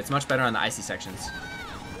the cave. It's much better on the icy sections.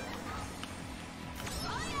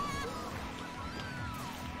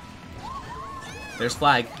 There's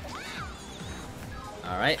flag.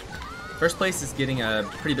 All right. First place is getting a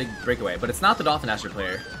pretty big breakaway, but it's not the Dolphin Dasher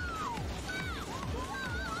player.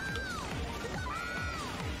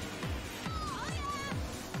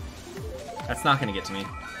 That's not gonna get to me.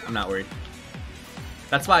 I'm not worried.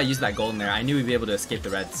 That's why I used that golden there. I knew we'd be able to escape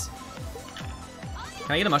the reds.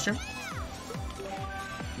 Can I get a mushroom?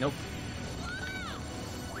 Nope.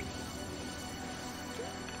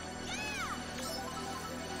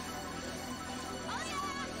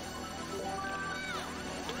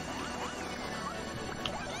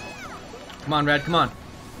 Come on, red, come on.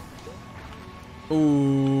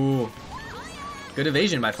 Ooh. Good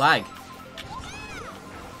evasion by flag.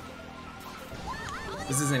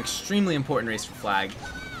 This is an extremely important race for flag.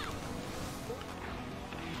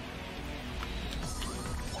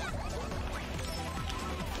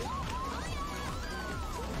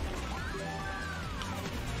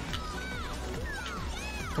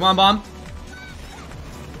 Come on, bomb.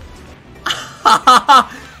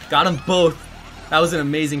 Got them both. That was an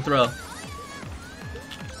amazing throw.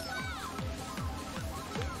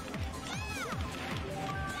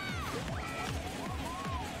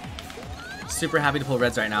 Super happy to pull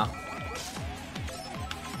reds right now.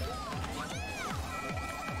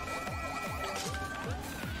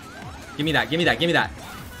 Give me that, give me that, give me that.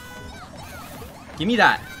 Give me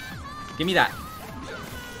that. Give me that.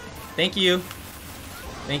 Thank you.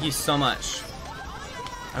 Thank you so much.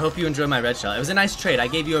 I hope you enjoyed my red shell. It was a nice trade. I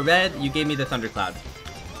gave you a red, you gave me the thundercloud.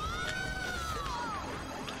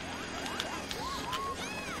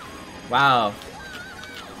 Wow.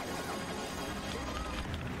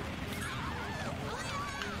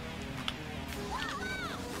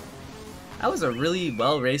 That was a really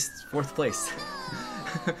well-raced 4th place.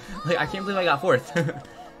 Like, I can't believe I got 4th.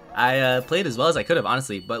 I played as well as I could have,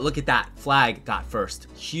 honestly. But look at that. Flag got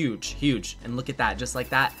 1st. Huge, huge. And look at that. Just like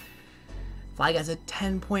that. Flag has a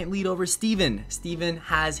 10-point lead over Steven. Steven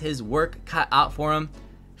has his work cut out for him.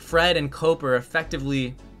 Fred and Cope are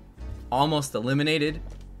effectively almost eliminated.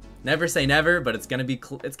 Never say never, but it's gonna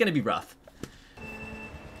be rough.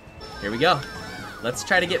 Here we go. Let's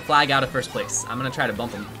try to get Flag out of 1st place. I'm gonna try to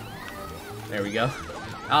bump him. There we go.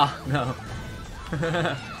 Oh, no.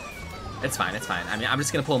 It's fine, it's fine. I mean, I'm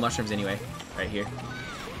just gonna pull mushrooms anyway. Right here.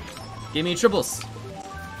 Give me triples.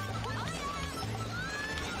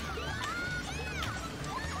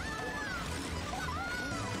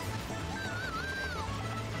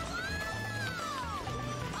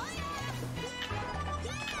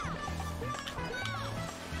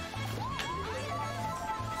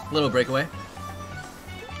 Little breakaway.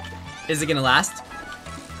 Is it gonna last?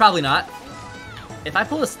 Probably not. If I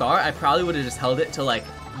pulled a star, I probably would have just held it till like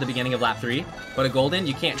the beginning of lap 3. But a golden,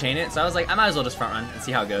 you can't chain it. So I was like, I might as well just front run and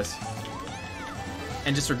see how it goes.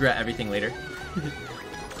 And just regret everything later.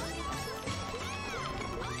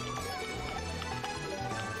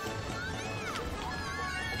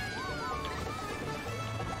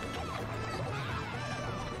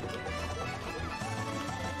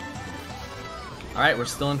 Alright, we're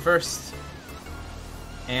still in first.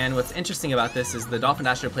 And what's interesting about this is the Dolphin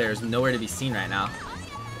Dasher player is nowhere to be seen right now.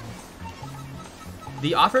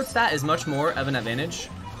 The off-road stat is much more of an advantage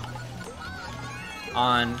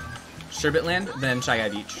on Sherbet Land than Shy Guy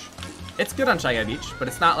Beach. It's good on Shy Guy Beach, but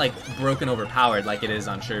it's not like broken overpowered like it is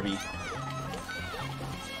on Sherby.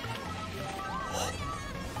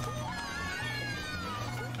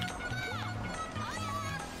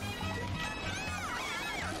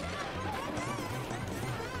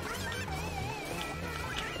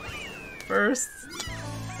 First.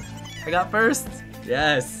 I got first.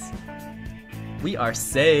 Yes. We are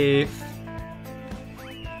safe.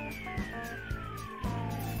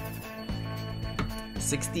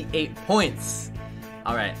 $68 points.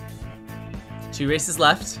 All right. 2 races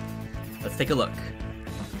left. Let's take a look.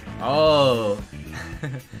 Oh.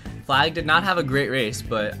 Flag did not have a great race,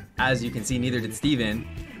 but as you can see, neither did Steven.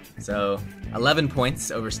 So 11 points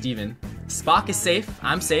over Steven. Spock is safe.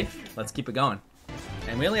 I'm safe. Let's keep it going.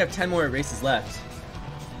 And we only have 10 more races left.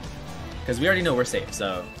 Because we already know we're safe,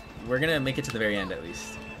 so we're going to make it to the very end at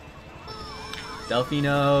least.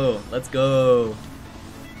 Delfino, let's go.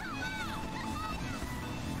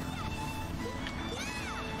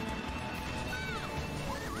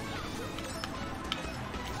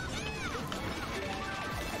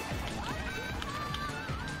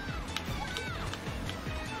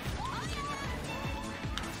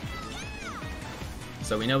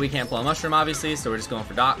 So we know we can't pull a mushroom, obviously, so we're just going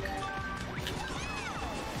for Doc.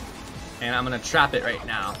 And I'm gonna trap it right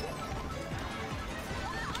now.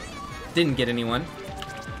 Didn't get anyone.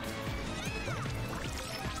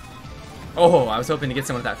 Oh, I was hoping to get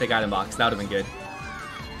someone with that fake item box. That would have been good.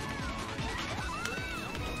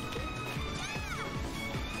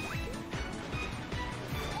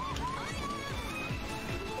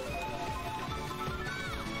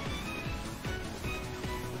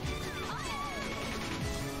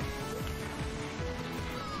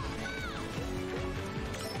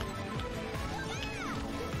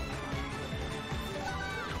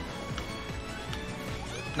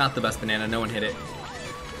 Not the best banana, no one hit it.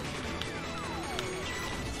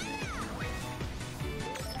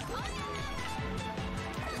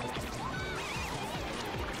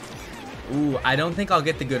 Ooh, I don't think I'll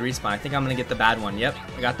get the good respawn. I think I'm gonna get the bad one. Yep,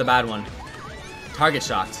 I got the bad one. Target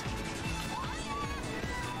shot.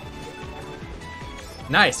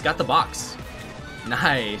 Nice, got the box.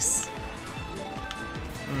 Nice.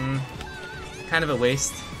 Kind of a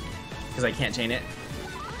waste, because I can't chain it.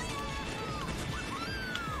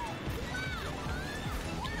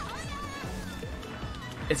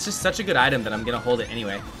 It's just such a good item that I'm gonna hold it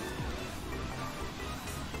anyway.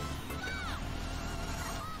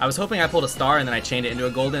 I was hoping I pulled a star and then I chained it into a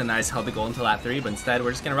golden and I just held the golden until lap 3, but instead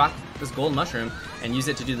we're just gonna rock this golden mushroom and use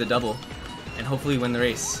it to do the double and hopefully win the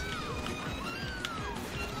race.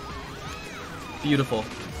 Beautiful.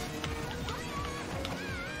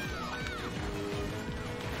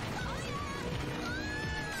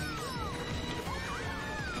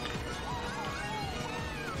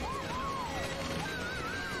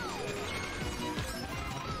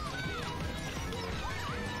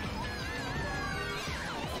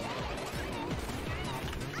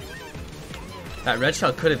 That red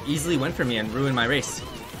shell could have easily went for me and ruined my race.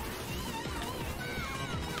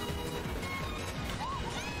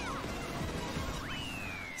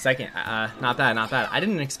 Second, not bad, not bad. I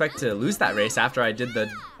didn't expect to lose that race after I did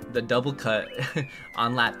the double cut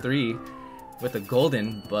on lap 3 with a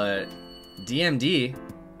golden, but DMD,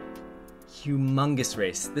 humongous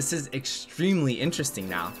race. This is extremely interesting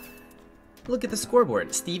now. Look at the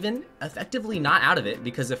scoreboard. Steven effectively not out of it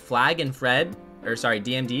because if Flag and Fred, or sorry,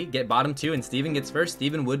 DMD get bottom 2 and Steven gets first,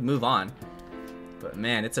 Steven would move on. But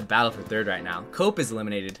man, it's a battle for third right now. Cope is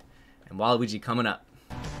eliminated, and Waluigi coming up.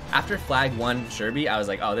 After Flag won Sherby, I was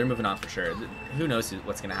like, oh, they're moving on for sure. Who knows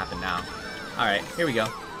what's gonna happen now. All right, here we go.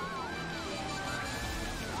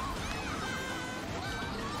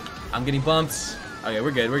 I'm getting bumped. Okay, we're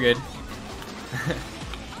good, we're good.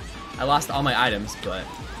 I lost all my items, but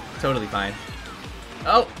totally fine.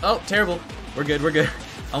 Oh, oh, terrible. We're good, we're good.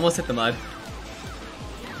 Almost hit the mud.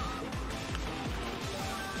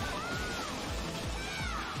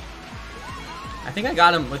 I think I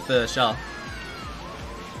got him with the shell.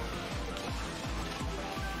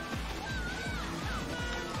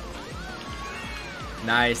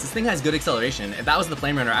 Nice. This thing has good acceleration. If that was the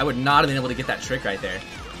Flame Runner, I would not have been able to get that trick right there.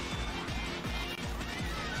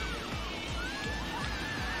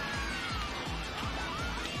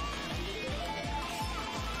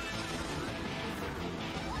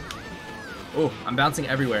 Oh, I'm bouncing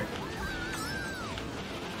everywhere.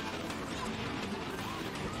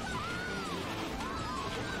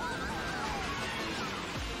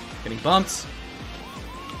 Getting bumped.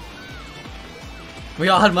 We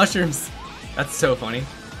all had mushrooms. That's so funny.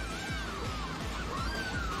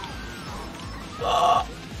 Oh.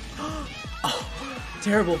 Oh,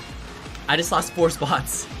 terrible. I just lost 4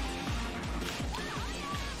 spots.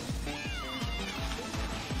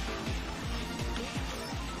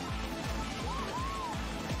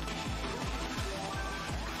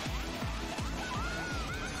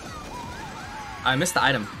 I missed the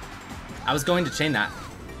item. I was going to chain that.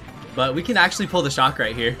 But we can actually pull the shock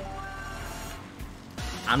right here.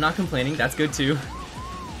 I'm not complaining, that's good too.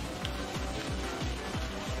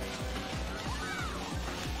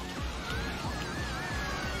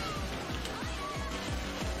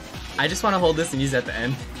 I just want to hold this and use it at the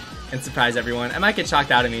end and surprise everyone. I might get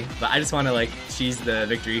shocked out of me, but I just want to like cheese the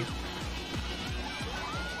victory.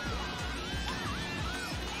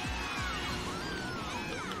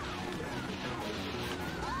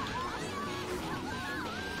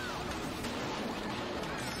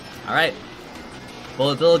 Alright.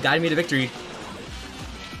 Bullet Bill guide me to victory.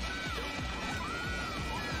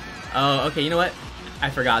 Oh, okay, you know what? I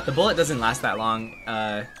forgot. The bullet doesn't last that long.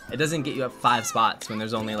 It doesn't get you up 5 spots when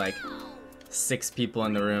there's only like 6 people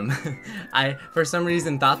in the room. I, for some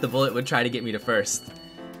reason, thought the bullet would try to get me to first.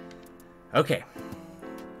 Okay.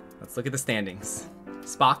 Let's look at the standings.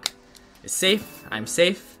 Spock is safe. I'm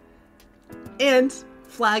safe. And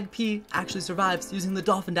Flag P actually survives using the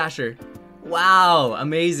Dolphin Dasher. Wow,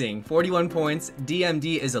 amazing. 41 points.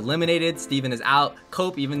 DMD is eliminated. Steven is out.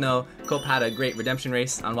 Cope, even though Cope had a great redemption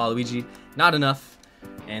race on Waluigi, not enough.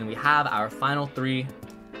 And we have our final 3.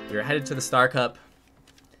 We're headed to the Star Cup,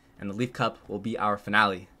 and the Leaf Cup will be our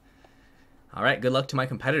finale. Alright, good luck to my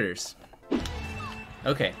competitors.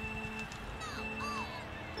 Okay.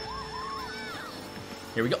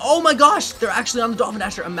 Here we go. Oh my gosh, they're actually on the Dolphin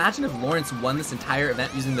Dasher. Imagine if Lawrence won this entire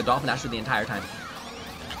event using the Dolphin Dasher the entire time.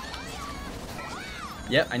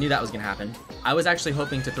 Yep, I knew that was gonna happen. I was actually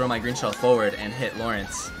hoping to throw my green shell forward and hit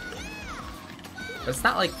Lawrence. But it's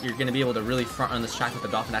not like you're gonna be able to really front run this track with the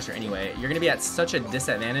Dolphin Dasher anyway. You're gonna be at such a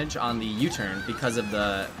disadvantage on the U-turn because of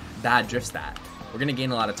the bad drift stat. We're gonna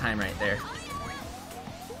gain a lot of time right there.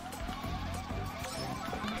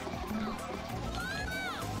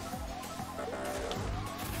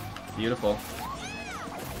 Beautiful.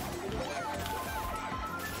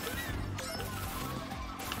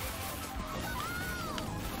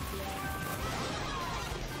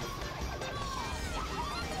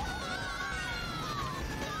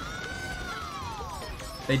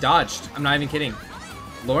 They dodged. I'm not even kidding.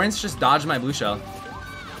 Lawrence just dodged my blue shell.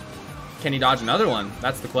 Can he dodge another one?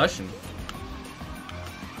 That's the question.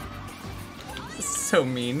 This is so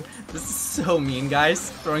mean. This is so mean,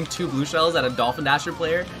 guys. Throwing 2 blue shells at a Dolphin Dasher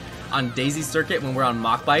player on Daisy Circuit when we're on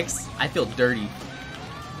mock bikes. I feel dirty.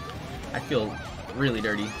 I feel really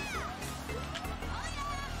dirty.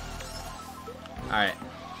 Alright.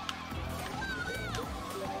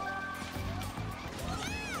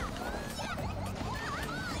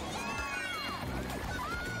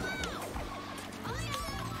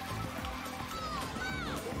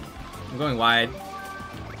 I'm going wide.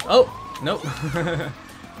 Oh, nope.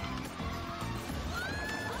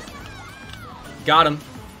 Got him.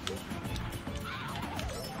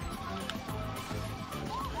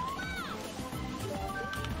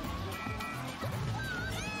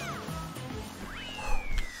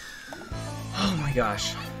 Oh my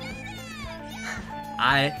gosh.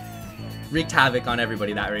 I wreaked havoc on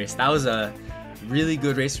everybody that race. That was a really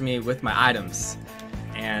good race for me with my items.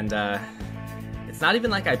 And it's not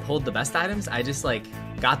even like I pulled the best items, I just like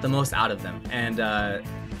got the most out of them. And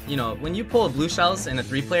you know, when you pull blue shells in a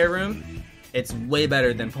 3-player room, it's way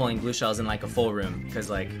better than pulling blue shells in like a full room, because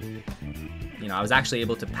like, you know, I was actually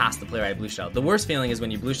able to pass the player I blue shell. The worst feeling is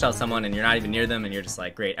when you blue shell someone and you're not even near them and you're just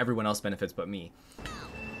like, great, everyone else benefits but me.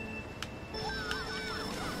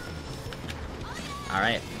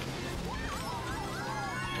 Alright.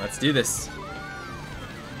 Let's do this.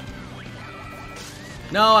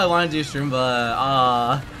 No, I want to do Shroomba.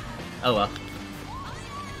 Oh well.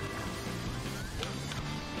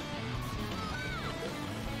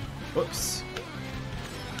 Whoops.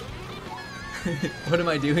 What am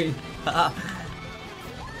I doing?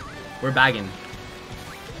 We're bagging. .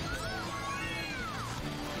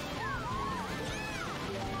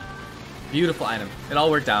 Beautiful item. It all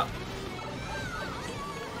worked out.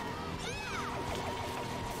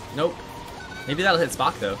 Nope. Maybe that'll hit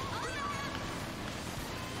Spock though.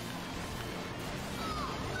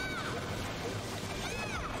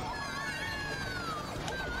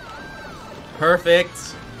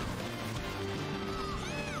 Perfect.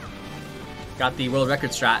 Got the world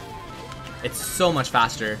record strat. It's so much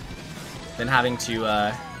faster than having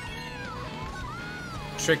to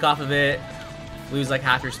trick off of it, lose like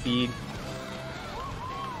half your speed.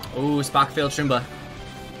 Ooh, Spock failed Shrimba.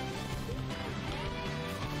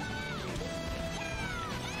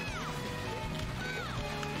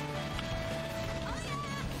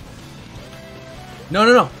 No,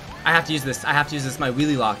 no, no. I have to use this. I have to use this. My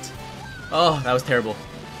wheelie locked. Oh, that was terrible.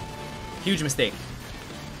 Huge mistake.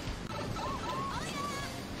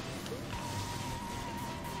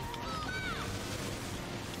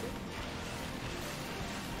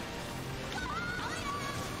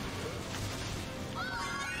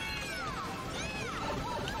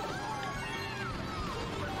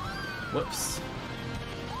 Whoops.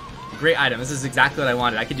 Great item. This is exactly what I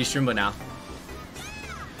wanted. I could do Shrimba now.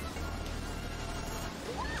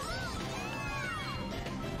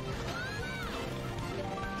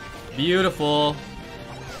 Beautiful.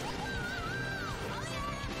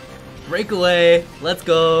 Breakaway. Let's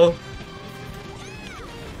go.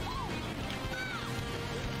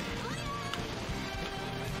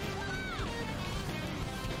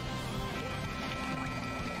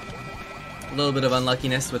 A little bit of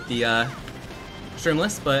unluckiness with the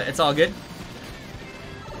Shrimless, but it's all good.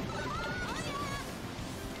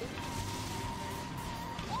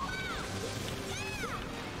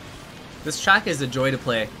 This track is a joy to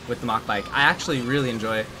play with the Mach Bike. I actually really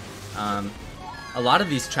enjoy a lot of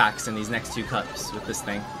these tracks in these next two cups with this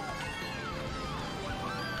thing.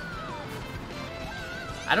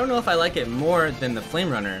 I don't know if I like it more than the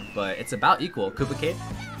Flame Runner, but it's about equal. Kupacade.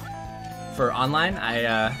 For online,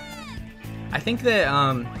 I think that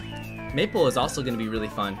Maple is also going to be really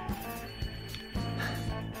fun.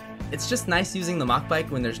 It's just nice using the Mach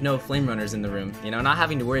Bike when there's no Flame Runners in the room, you know, not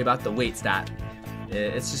having to worry about the weight stat.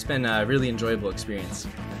 It's just been a really enjoyable experience.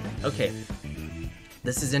 Okay,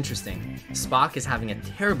 this is interesting. Spock is having a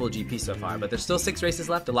terrible GP so far, but there's still 6 races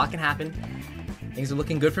left. A lot can happen. Things are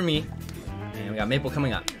looking good for me. And we got Maple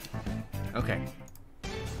coming up. Okay.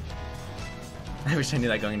 I wish I knew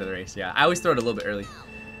that going into the race. Yeah, I always throw it a little bit early.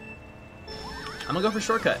 I'm gonna go for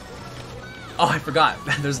shortcut. Oh, I forgot.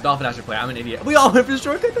 There's a Dolphin Dasher play. I'm an idiot. We all went for the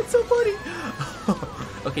shortcut. That's so funny.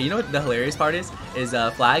 Okay, you know what the hilarious part is?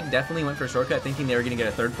 Flag definitely went for a shortcut thinking they were gonna get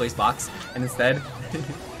a 3rd place box, and instead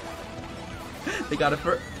they got a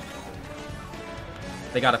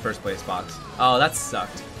first place box. Oh, that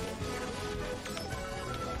sucked.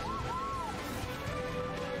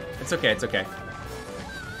 It's okay, it's okay.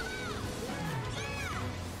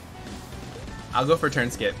 I'll go for a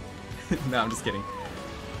turn skip. No, I'm just kidding.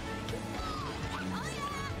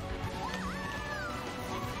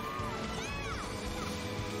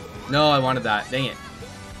 No, I wanted that. Dang it.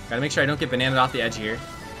 Gotta make sure I don't get bananaed off the edge here.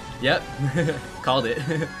 Yep. Called it.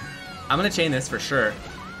 I'm gonna chain this for sure.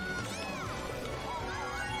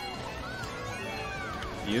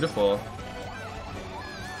 Beautiful.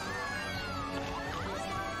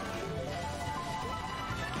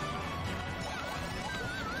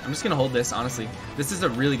 I'm just gonna hold this, honestly. This is a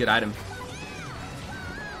really good item.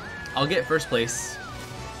 I'll get first place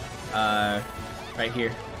right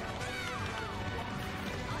here.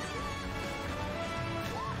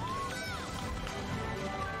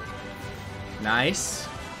 Nice.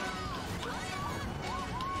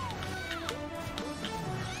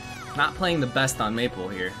 Not playing the best on Maple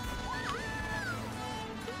here.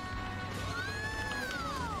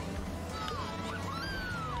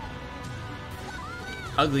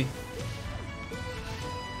 Ugly.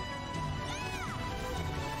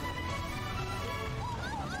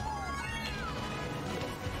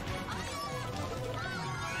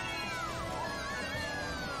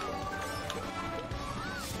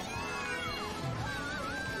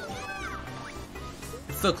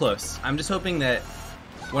 It's still close. I'm just hoping that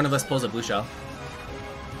one of us pulls a blue shell.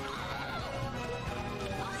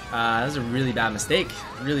 That was a really bad mistake.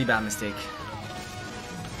 Really bad mistake.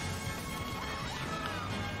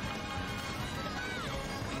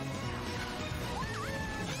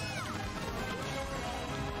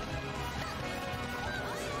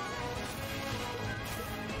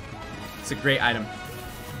 It's a great item.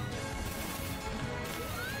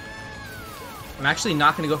 I'm actually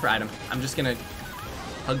not going to go for item. I'm just going to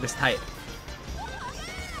hug this tight.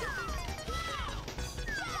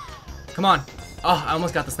 Come on. Oh, I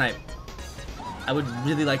almost got the snipe. I would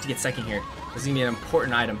really like to get second here. This is going to be an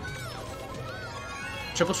important item.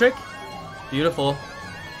 Triple trick. Beautiful.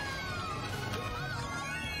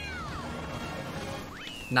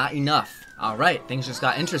 Not enough. Alright, things just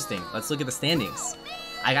got interesting. Let's look at the standings.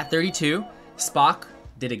 I got 32. Spock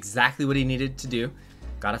did exactly what he needed to do.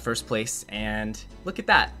 Got a first place, and look at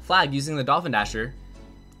that. Flag using the Dolphin Dasher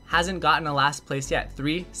hasn't gotten a last place yet.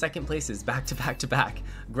 3 second places back to back to back.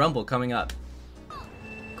 Grumble coming up.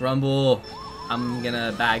 Grumble. I'm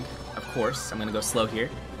gonna bag, of course. I'm gonna go slow here.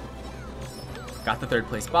 Got the 3rd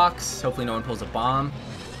place box. Hopefully no one pulls a bomb.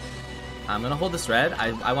 I'm gonna hold this red.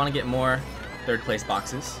 I wanna get more 3rd place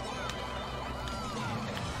boxes.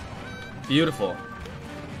 Beautiful.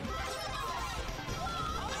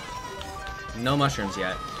 No mushrooms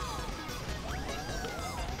yet.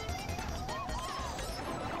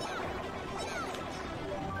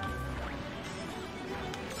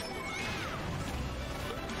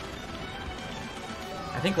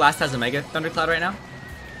 I think last has a Mega Thundercloud right now.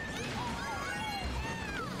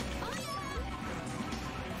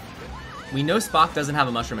 We know Spock doesn't have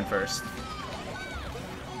a mushroom in first.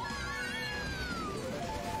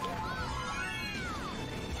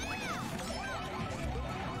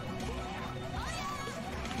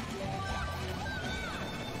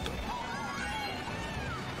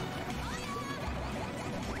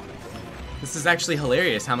 This is actually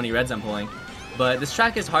hilarious how many reds I'm pulling. But this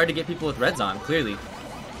track is hard to get people with reds on, clearly.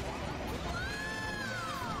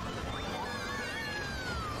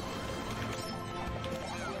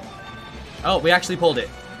 Oh, we actually pulled it.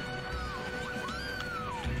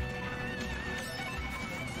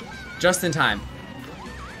 Just in time.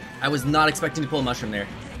 I was not expecting to pull a mushroom there.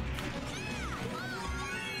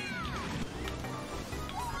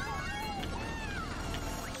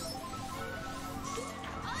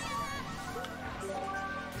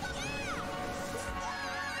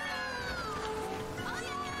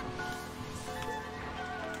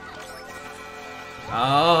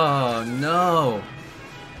 Oh, no.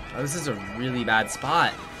 Oh, this is a really bad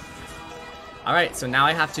spot. Alright, so now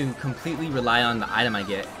I have to completely rely on the item I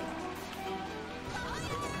get.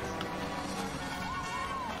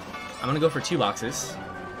 I'm gonna go for 2 boxes.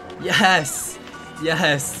 Yes!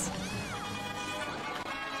 Yes!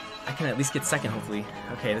 I can at least get second, hopefully.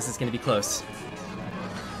 Okay, this is gonna be close.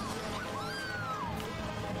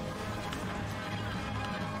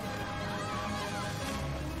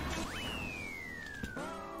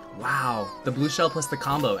 Wow, the blue shell plus the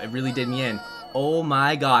combo, it really did me in. Oh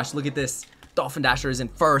my gosh, look at this. Dolphin Dasher is in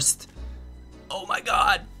first. Oh my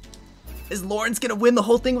god. Is Lawrence gonna win the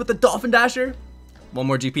whole thing with the Dolphin Dasher? One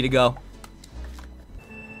more GP to go.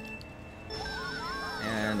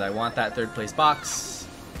 And I want that 3rd place box.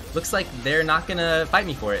 Looks like they're not gonna fight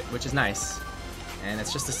me for it, which is nice. And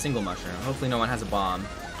it's just a single mushroom. Hopefully no one has a bomb.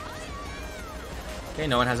 Okay,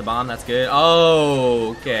 no one has a bomb, that's good.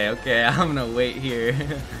 Oh, okay, I'm gonna wait here.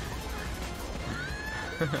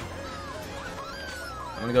 I'm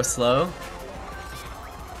gonna go slow.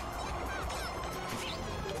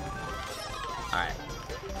 Alright.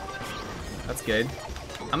 That's good.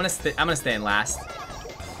 I'm gonna stay in last.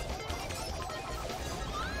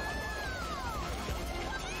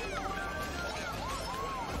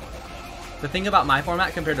 The thing about my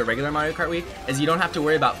format compared to regular Mario Kart Wii is you don't have to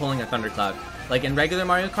worry about pulling a Thundercloud. Like in regular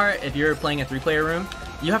Mario Kart, if you're playing a 3-player room,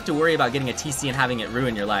 you have to worry about getting a TC and having it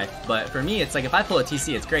ruin your life. But for me, it's like if I pull a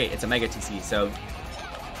TC, it's great. It's a Mega TC. So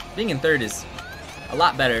being in 3rd is a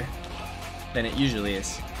lot better than it usually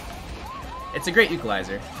is. It's a great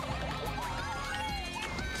equalizer.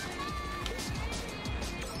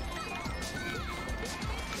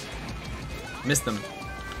 Missed them.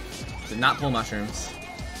 Did not pull mushrooms.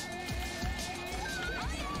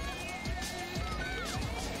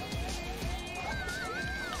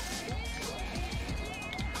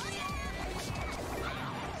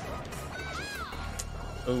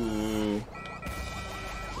 Ooh.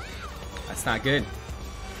 That's not good.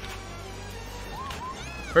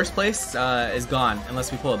 First place is gone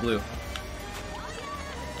unless we pull a blue.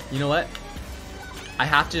 You know what? I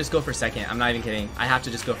have to just go for second. I'm not even kidding. I have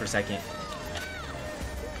to just go for second.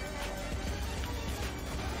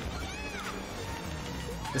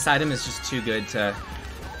 This item is just too good to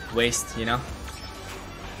waste, you know?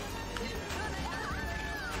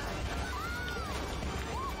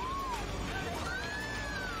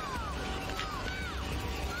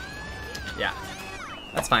 Yeah,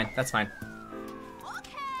 that's fine, that's fine.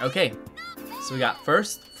 Okay, so we got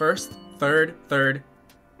first, third,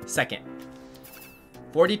 second.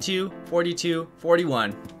 42, 42,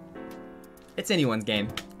 41. It's anyone's game.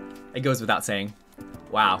 It goes without saying.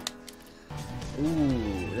 Wow.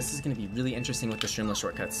 Ooh, this is gonna be really interesting with the streamless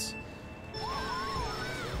shortcuts.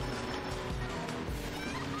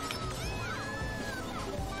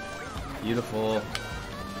 Beautiful.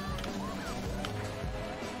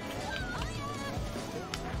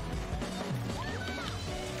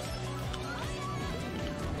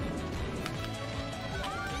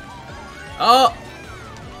 Oh!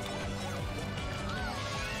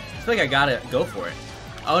 I feel like I gotta go for it.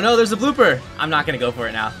 Oh no, there's a blooper! I'm not gonna go for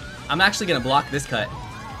it now. I'm actually gonna block this cut.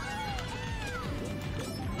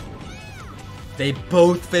 They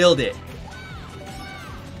both failed it.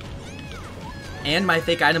 And my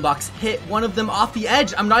fake item box hit one of them off the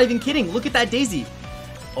edge. I'm not even kidding. Look at that daisy.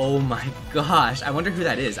 Oh my gosh. I wonder who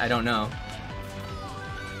that is. I don't know.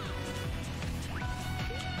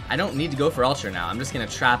 I don't need to go for Ultra now. I'm just gonna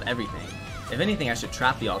trap everything. If anything, I should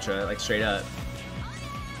trap the Ultra, like straight up.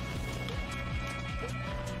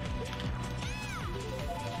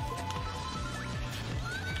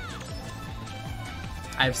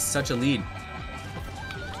 I have such a lead.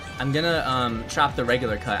 I'm gonna trap the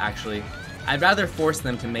regular cut, actually. I'd rather force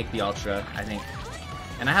them to make the Ultra, I think.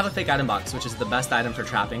 And I have a fake item box, which is the best item for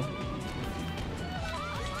trapping.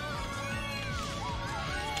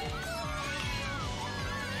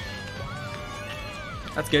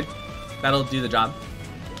 That's good. That'll do the job.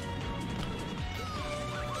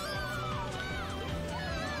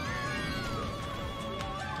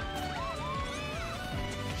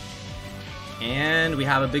 And we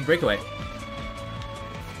have a big breakaway.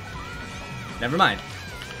 Never mind.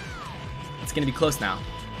 It's gonna be close now.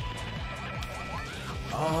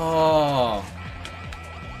 Oh.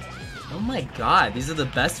 Oh my god, these are the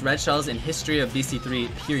best red shells in history of BC3,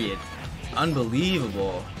 period.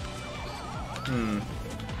 Unbelievable.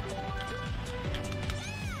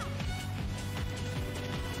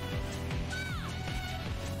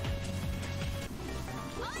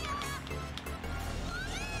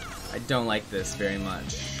 I don't like this very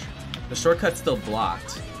much. The shortcut's still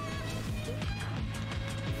blocked.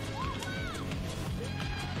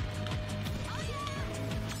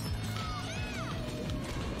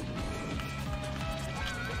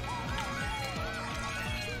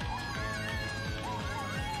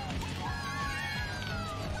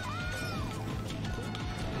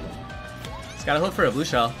 Just gotta hope for a blue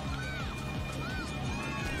shell.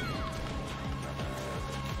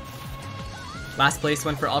 Last place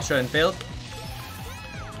went for Ultra and failed.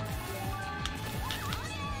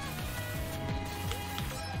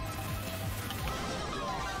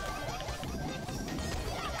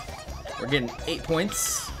 We're getting 8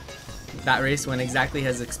 points. That race went exactly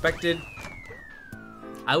as expected.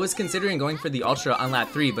 I was considering going for the Ultra on lap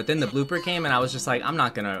 3, but then the blooper came and I was just like, I'm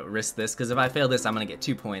not gonna risk this because if I fail this, I'm gonna get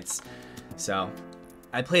 2 points. So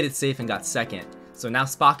I played it safe and got second. So now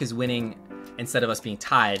Spock is winning instead of us being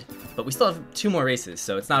tied, but we still have 2 more races,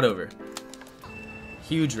 so it's not over.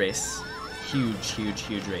 Huge race. Huge, huge,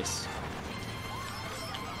 huge race.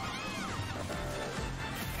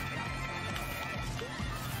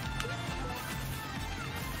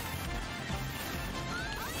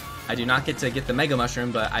 I do not get to get the Mega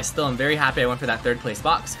Mushroom, but I still am very happy I went for that 3rd place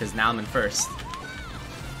box, because now I'm in 1st.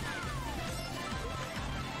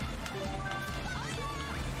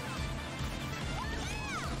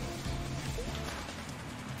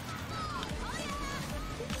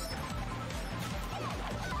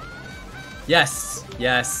 Yes,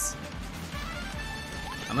 yes.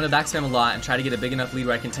 I'm gonna backspam a lot and try to get a big enough lead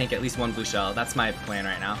where I can tank at least 1 blue shell. That's my plan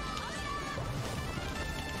right now.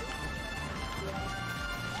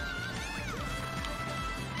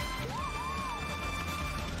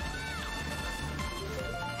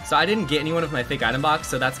 So I didn't get anyone with my fake item box,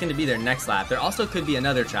 so that's gonna be their next lap. There also could be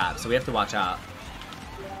another trap, so we have to watch out.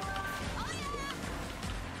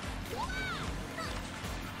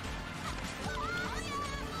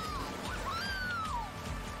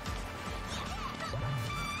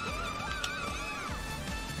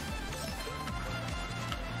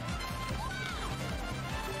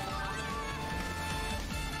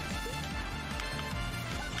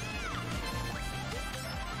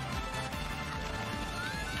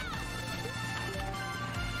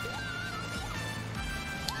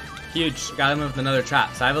 Huge. Got him with another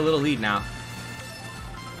trap, so I have a little lead now.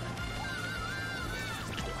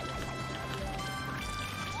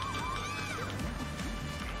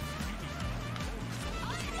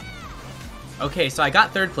 Okay, so I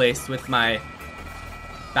got 3rd place with my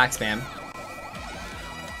backspam.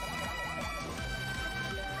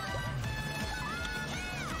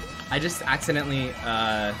 I just accidentally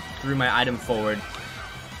threw my item forward.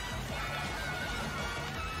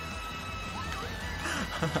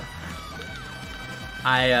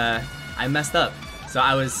 I messed up. So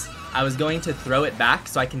I was going to throw it back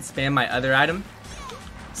so I can spam my other item.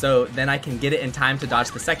 So then I can get it in time to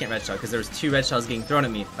dodge the 2nd red shell, because there was 2 red shells getting thrown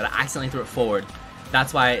at me, but I accidentally threw it forward.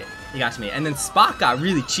 That's why He got to me. And then Spock got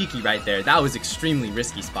really cheeky right there. That was extremely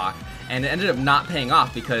risky, Spock. And it ended up not paying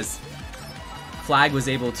off because Flag was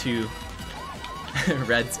able to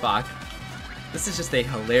red Spock. This is just a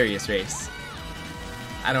hilarious race.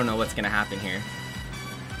 I don't know what's gonna happen here.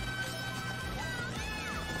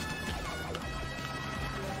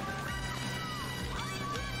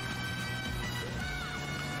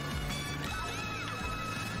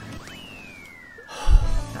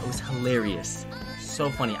 That was hilarious. So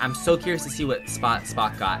funny. I'm so curious to see what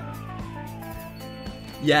Spock got.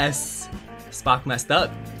 Yes! Spock messed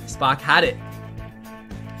up. Spock had it.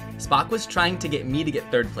 Spock was trying to get me to get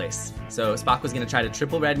 3rd place. So Spock was going to try to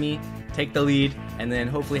triple red me, take the lead, and then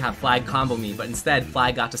hopefully have Flag combo me. But instead,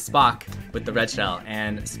 Flag got to Spock with the red shell.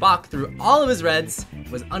 And Spock, through all of his reds,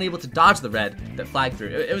 was unable to dodge the red that Flag threw.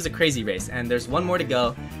 It was a crazy race, and there's one more to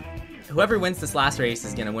go. Whoever wins this last race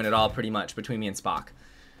is going to win it all pretty much between me and Spock.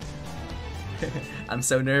 I'm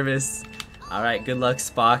so nervous. Alright, good luck,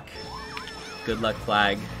 Spock. Good luck,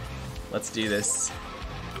 Flag. Let's do this.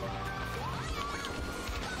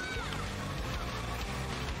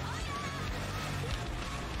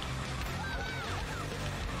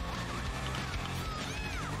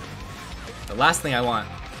 The last thing I want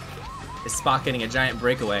is Spock getting a giant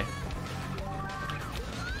breakaway.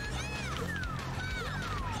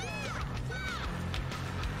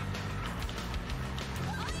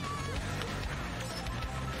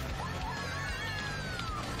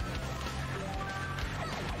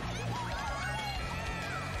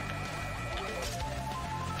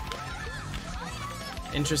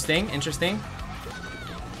 Interesting, interesting.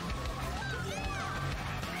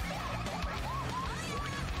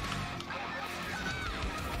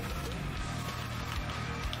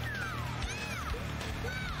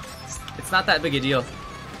 It's not that big a deal.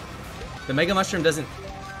 The Mega Mushroom doesn't...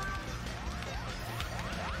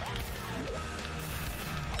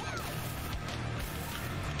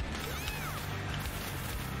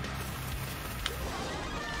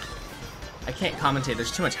 I can't commentate,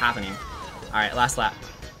 there's too much happening. Alright, last lap.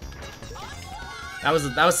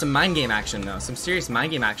 That was some mind game action though. Some serious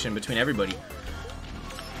mind game action between everybody.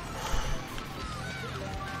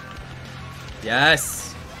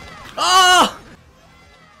 Yes! Oh!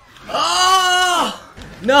 Oh!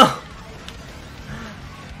 No!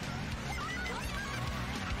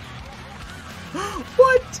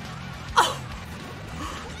 What? Oh!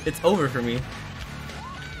 It's over for me.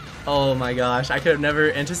 Oh my gosh, I could have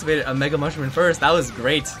never anticipated a Mega Mushroom in first. That was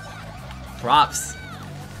great. Props.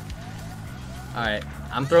 Alright,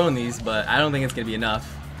 I'm throwing these, but I don't think it's gonna be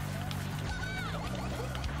enough.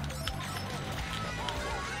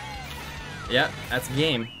 Yep, that's the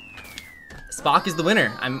game. Spock is the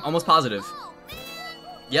winner. I'm almost positive.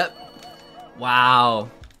 Yep. Wow.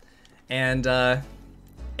 And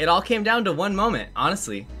it all came down to one moment,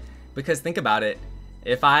 honestly. Because think about it.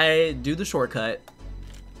 If I do the shortcut,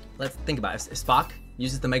 let's think about it. If Spock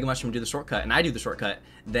uses the Mega Mushroom to do the shortcut and I do the shortcut,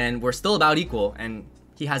 then we're still about equal, and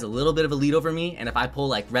he has a little bit of a lead over me, and if I pull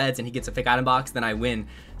like reds and he gets a fake item box, then I win.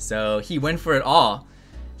 So he went for it all.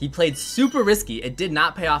 He played super risky. It did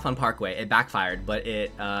not pay off on Parkway. It backfired, but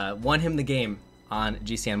it won him the game on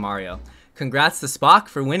GCN Mario. Congrats to Spock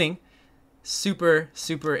for winning. Super,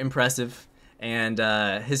 super impressive. And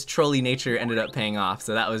his trolly nature ended up paying off,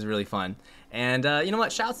 so that was really fun. And you know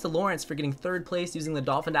what? Shouts to Lawrence for getting 3rd place using the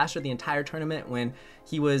Dolphin Dasher the entire tournament when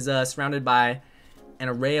he was surrounded by an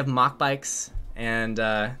array of mock bikes. And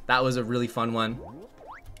that was a really fun one.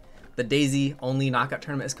 The Daisy only knockout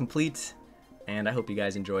tournament is complete, and I hope you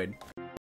guys enjoyed.